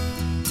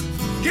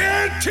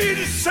 guaranteed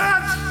to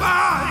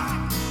satisfy.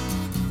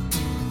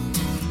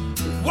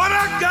 What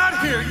I got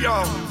here,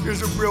 y'all,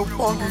 is a real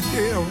funky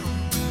deal.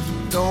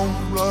 Don't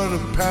let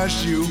it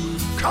pass you.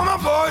 Come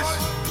on, boys.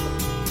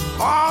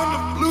 All the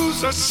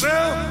blues I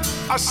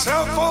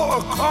sell for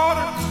a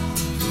quarter,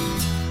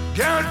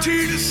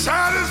 guaranteed to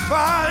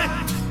satisfy.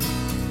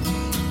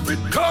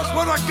 Because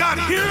what I got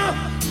here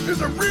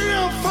is a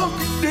real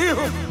funky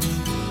deal.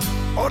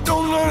 Oh,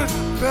 don't let it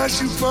pass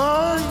you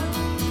by.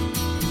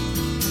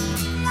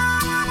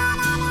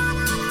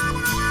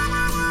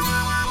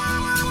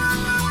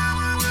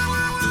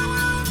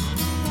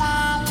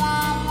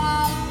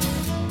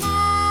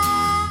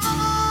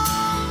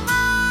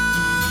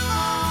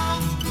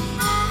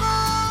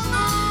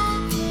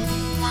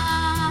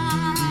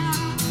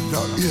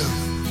 Now, if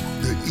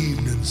the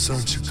evening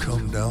sun should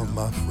come down,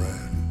 my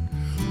friend,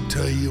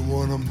 tell you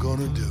what I'm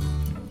gonna do.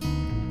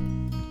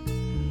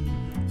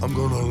 I'm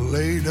gonna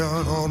lay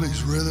down all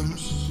these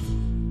rhythms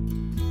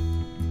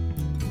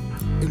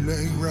and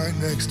lay right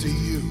next to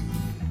you.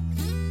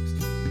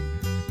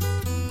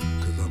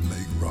 'Cause I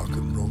make rock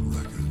and roll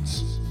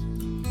records.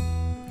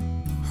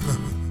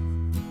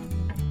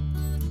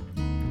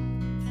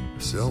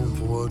 Sell them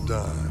for a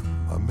dime.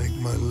 I make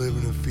my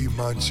living and feed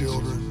my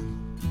children.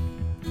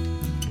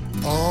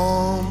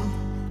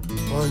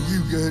 While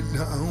you get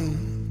down.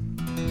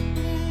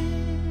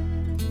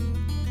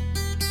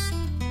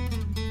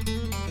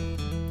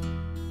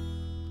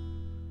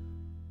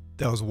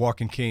 That was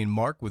Walking Cane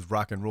Mark with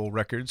Rock and Roll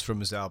Records from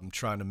his album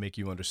Trying to Make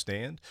You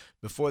Understand.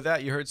 Before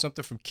that, you heard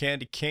something from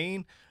Candy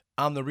Kane,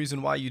 I'm the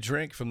Reason Why You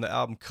Drink, from the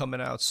album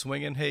Coming Out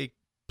Swinging. Hey,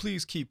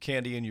 please keep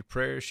Candy in your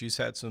prayers. She's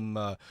had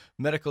some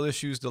medical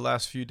issues the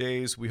last few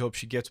days. We hope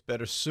she gets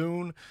better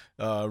soon.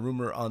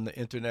 Rumor on the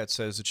internet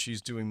says that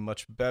she's doing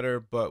much better,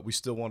 but we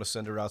still want to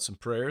send her out some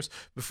prayers.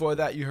 Before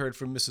that, you heard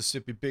from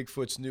Mississippi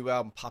Bigfoot's new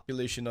album,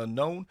 Population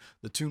Unknown.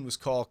 The tune was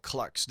called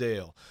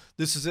Clarksdale.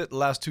 This is it, the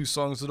last two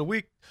songs of the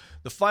week.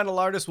 The final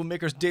artist will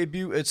make her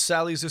debut at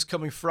Sally's this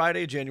coming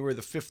Friday, January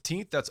the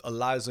 15th. That's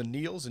Eliza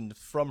Niels, and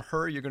from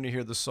her, you're going to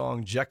hear the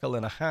song Jekyll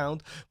and a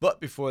Hound. But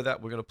before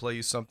that, we're going to play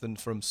you something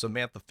from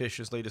Samantha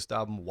Fish's latest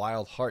album,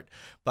 Wild Heart.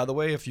 By the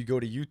way, if you go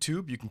to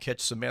YouTube, you can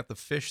catch Samantha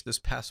Fish this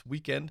past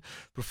weekend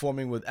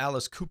performing with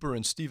Alice Cooper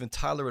and Steven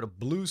Tyler at a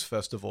blues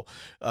festival.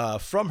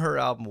 From her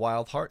album,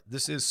 Wild Heart,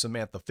 this is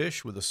Samantha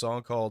Fish with a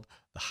song called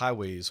The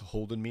Highway's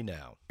Holding Me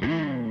Now.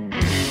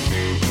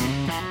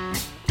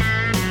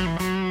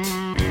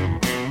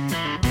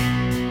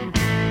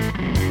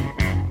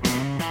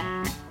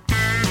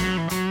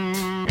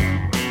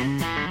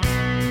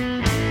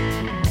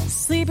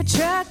 Sleepy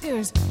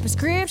truckers,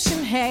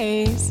 prescription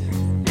haze,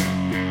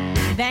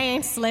 they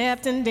ain't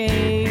slept in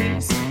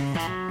days.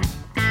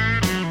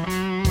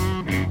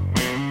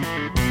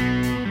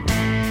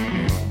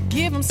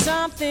 Give them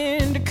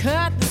something to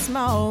cut the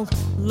smoke,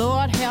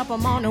 Lord help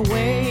them on the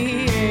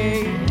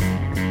way.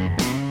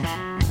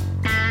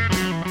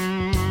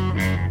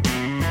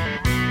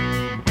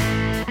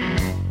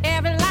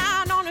 Every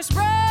line on this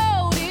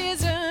road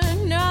is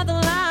another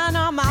line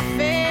on my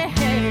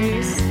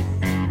face.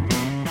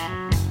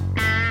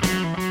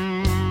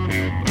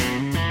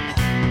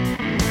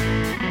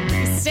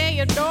 Say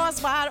your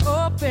door's wide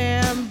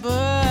open, but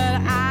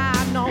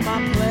I know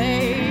my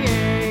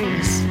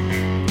place.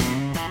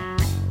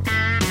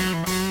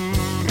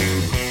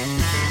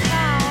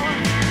 Oh,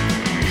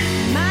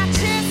 my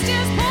chest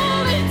is full.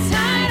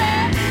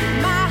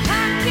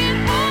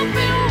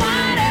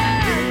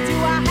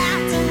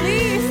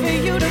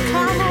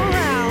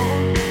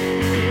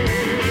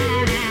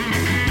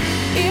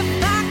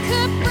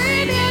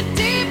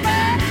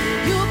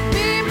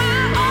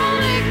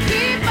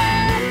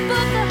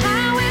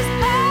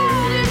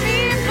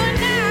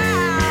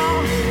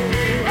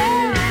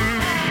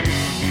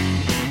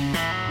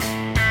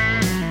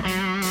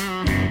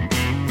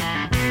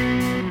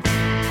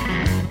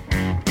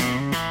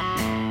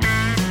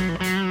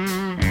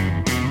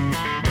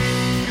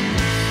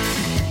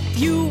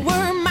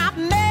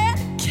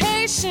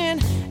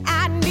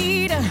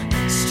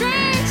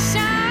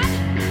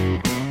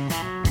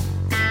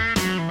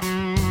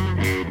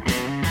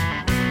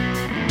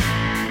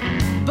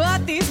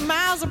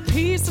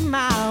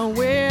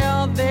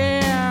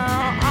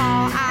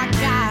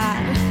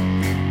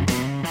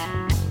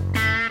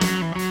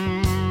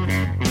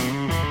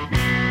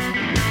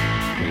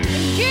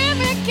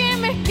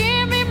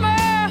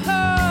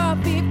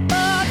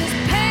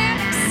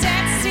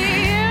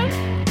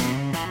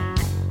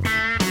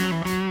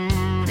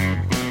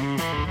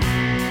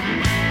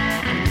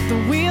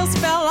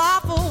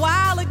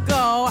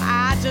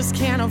 just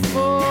can't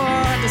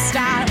afford to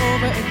start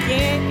over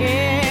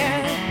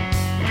again.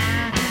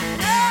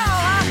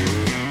 Oh,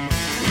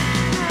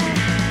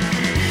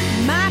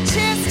 my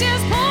chest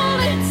is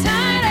pulling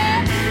tighter,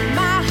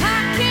 my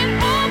heart can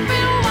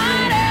open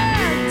wider.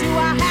 Do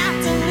I have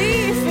to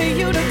leave for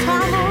you to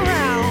come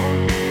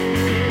around?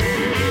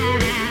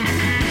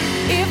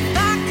 If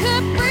I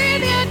could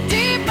breathe you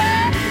deeper,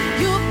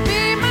 you'd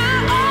be my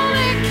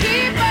only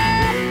keeper.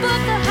 But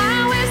the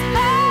highway's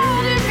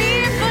holding me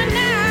for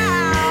now.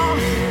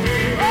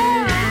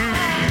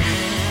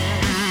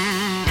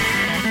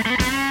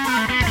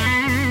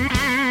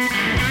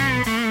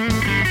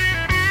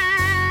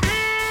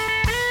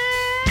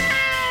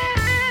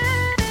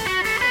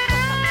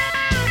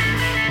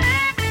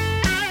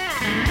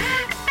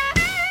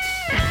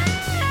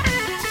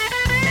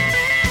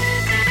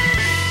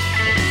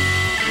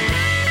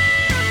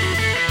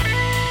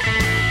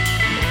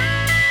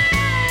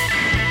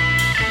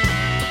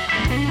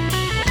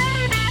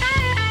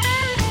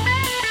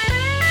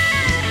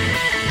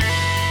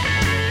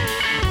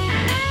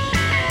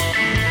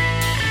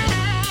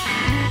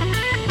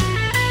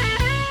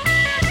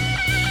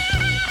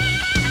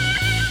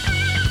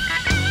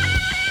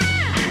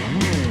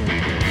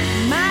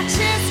 My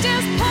chest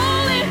is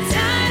pulling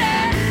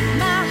tighter,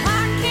 my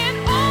heart can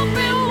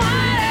open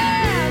wider.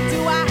 Do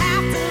I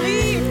have to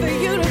leave for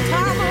you to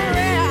come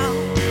around?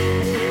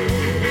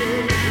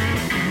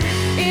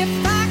 If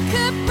I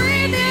could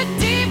breathe you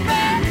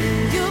deeper,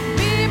 you'd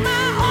be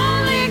my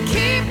only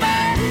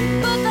keeper.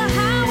 But the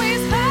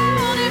highway's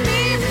holding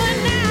me for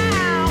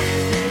now.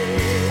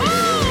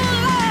 Oh,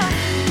 Lord,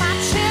 my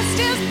chest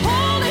is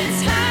pulling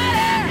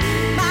tighter,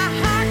 my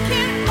heart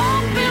can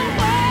open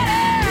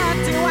wider.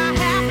 Do I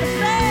have to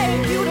beg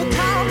you to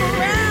come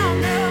around?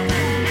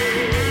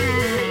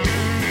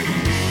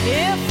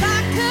 If I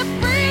could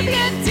breathe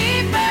you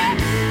deeper,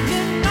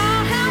 you know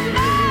how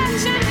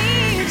much I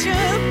need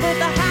you. But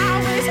the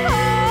highway's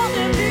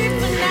holding me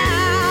for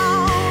now.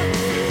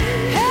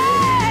 Hey,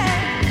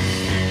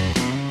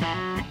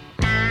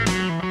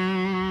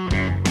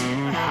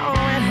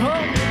 oh, and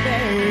hold me,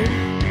 babe.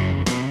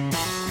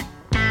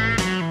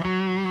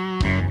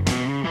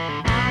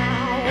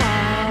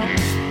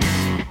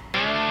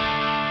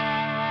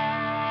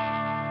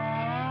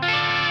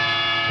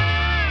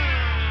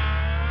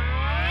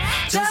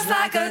 Just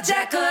like a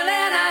Jekyll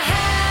and a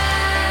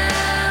Hyde,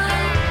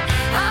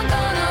 I'm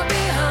gonna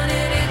be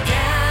hunting it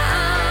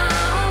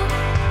down.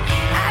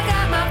 I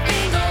got my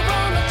finger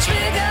on the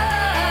trigger.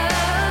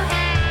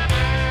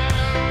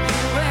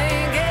 You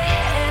ain't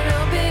getting no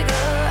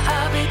bigger.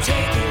 I'll be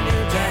taking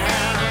you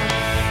down,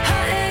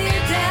 hunting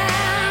you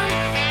down,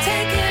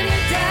 taking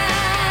you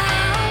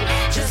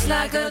down. Just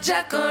like a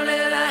Jekyll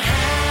and a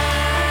Hyde.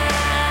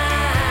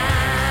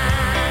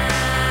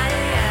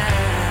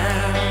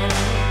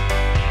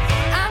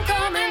 I'm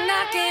coming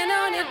knocking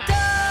on your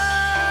door.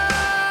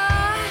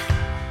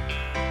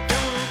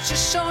 Don't you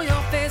show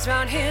your face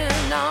round here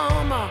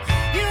no more.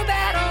 You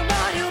better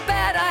run, you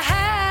better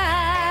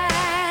hide.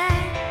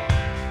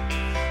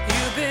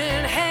 You've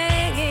been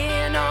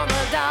hanging on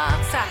the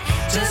dark side,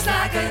 just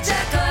like a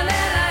Jekyll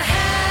and a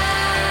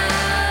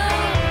Hyde.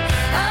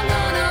 I'm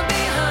gonna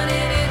be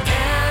hunting it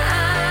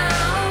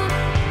down.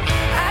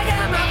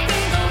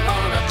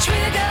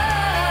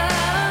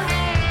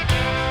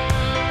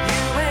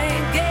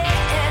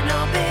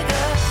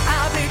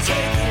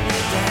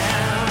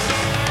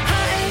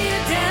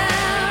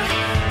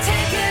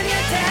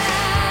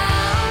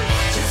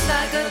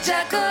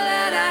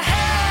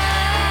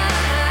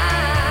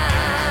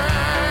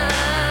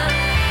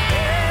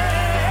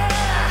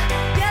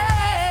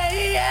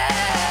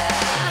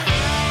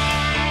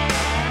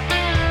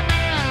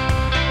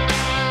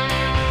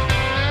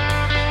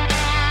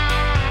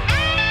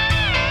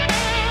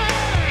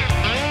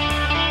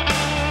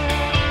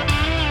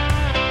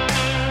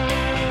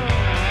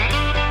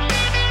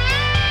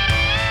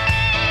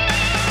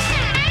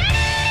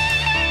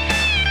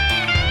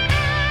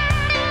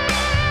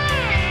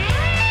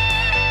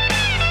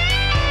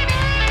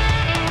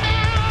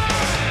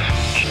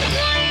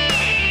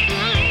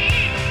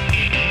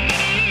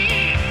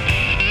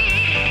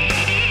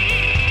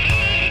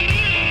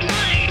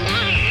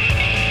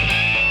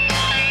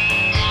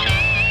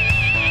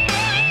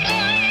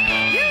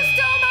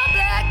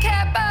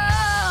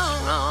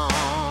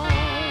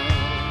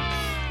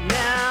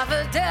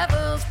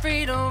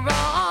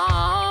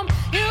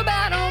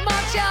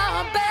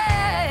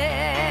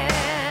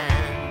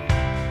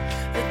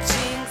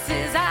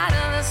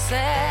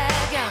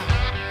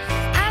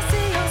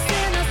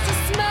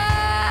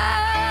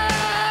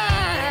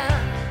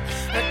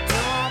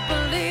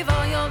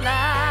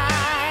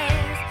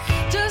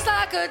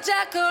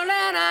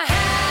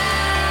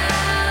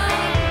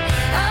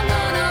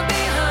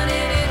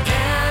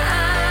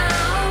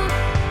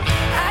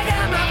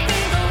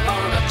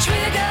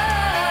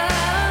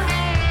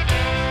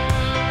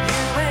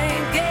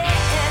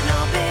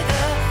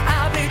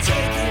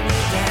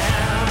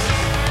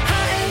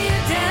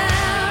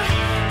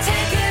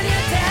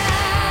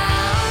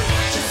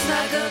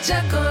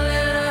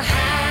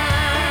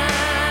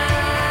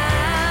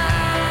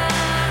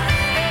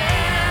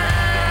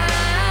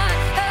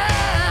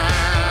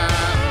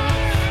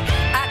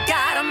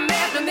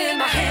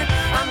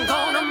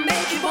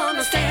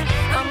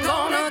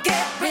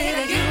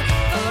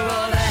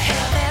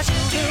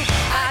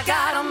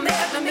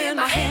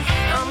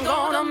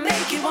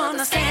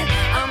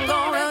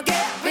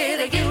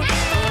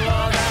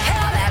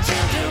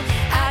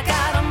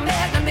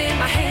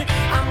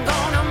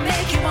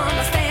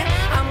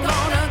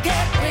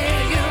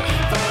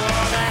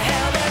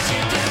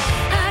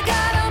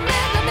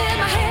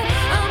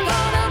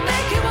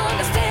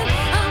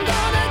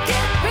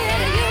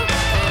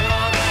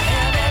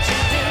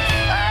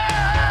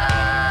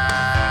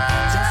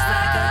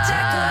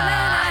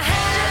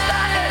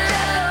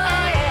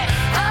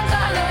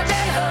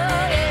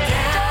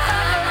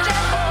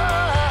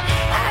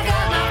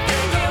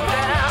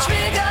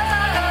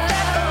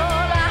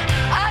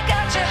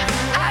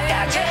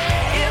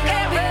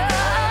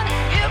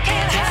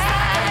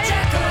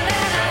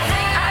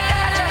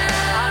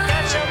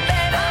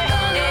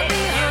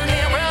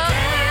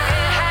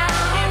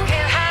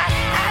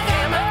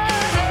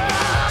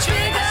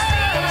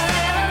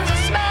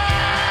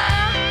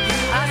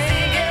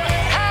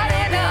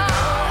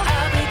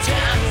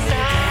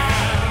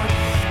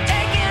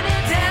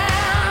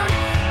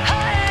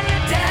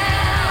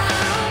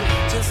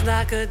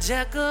 a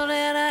Jekyll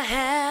and a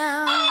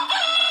Hyde.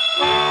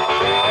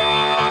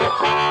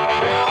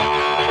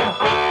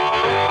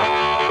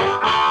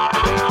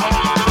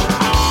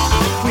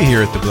 We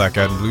here at the Black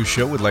Eyed and Blue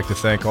Show would like to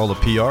thank all the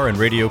PR and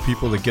radio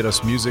people that get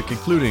us music,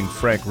 including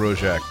Frank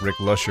Rojak, Rick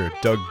Lusher,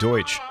 Doug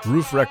Deutsch,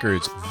 Roof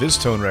Records,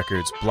 Viztone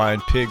Records,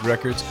 Blind Pig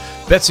Records,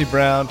 Betsy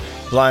Brown,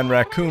 Blind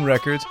Raccoon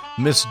Records,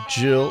 Miss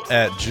Jill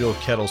at Jill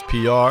Kettles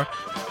PR,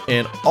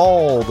 and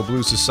all the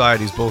blues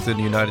societies both in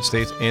the United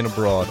States and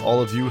abroad.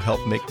 All of you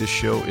help make this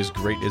show as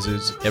great as it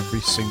is every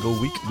single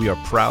week. We are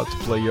proud to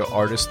play your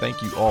artists.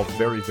 Thank you all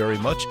very, very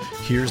much.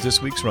 Here's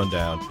this week's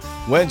rundown.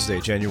 Wednesday,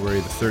 January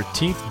the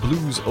 13th,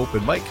 Blues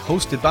Open Mic,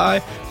 hosted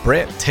by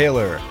Brant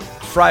Taylor.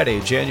 Friday,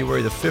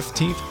 January the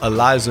 15th,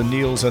 Eliza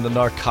Niels and the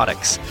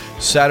Narcotics.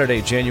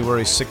 Saturday,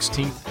 January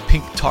 16th,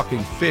 Pink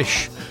Talking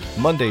Fish.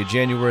 Monday,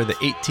 January the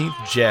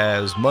 18th,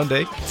 Jazz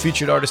Monday.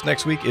 Featured artist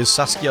next week is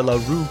Saskia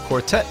LaRue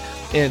Quartet.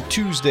 And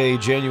Tuesday,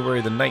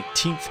 January the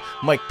 19th,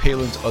 Mike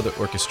Palin's Other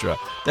Orchestra.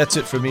 That's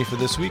it for me for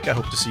this week. I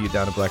hope to see you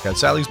down at Black Eyed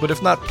Sally's. But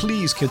if not,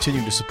 please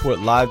continue to support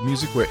live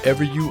music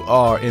wherever you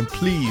are. And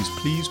please,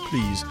 please,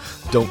 please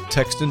don't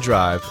text and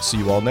drive. See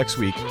you all next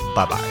week.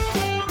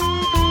 Bye-bye.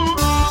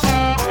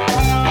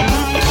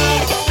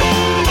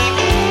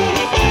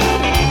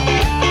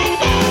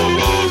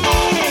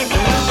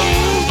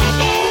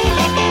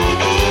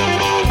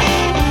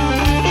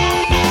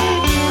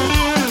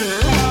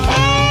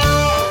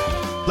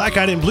 Black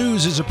Eyed and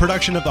Blues is a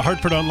production of the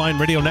Hartford Online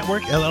Radio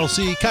Network,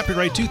 LLC,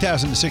 copyright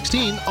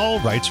 2016, all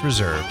rights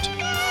reserved.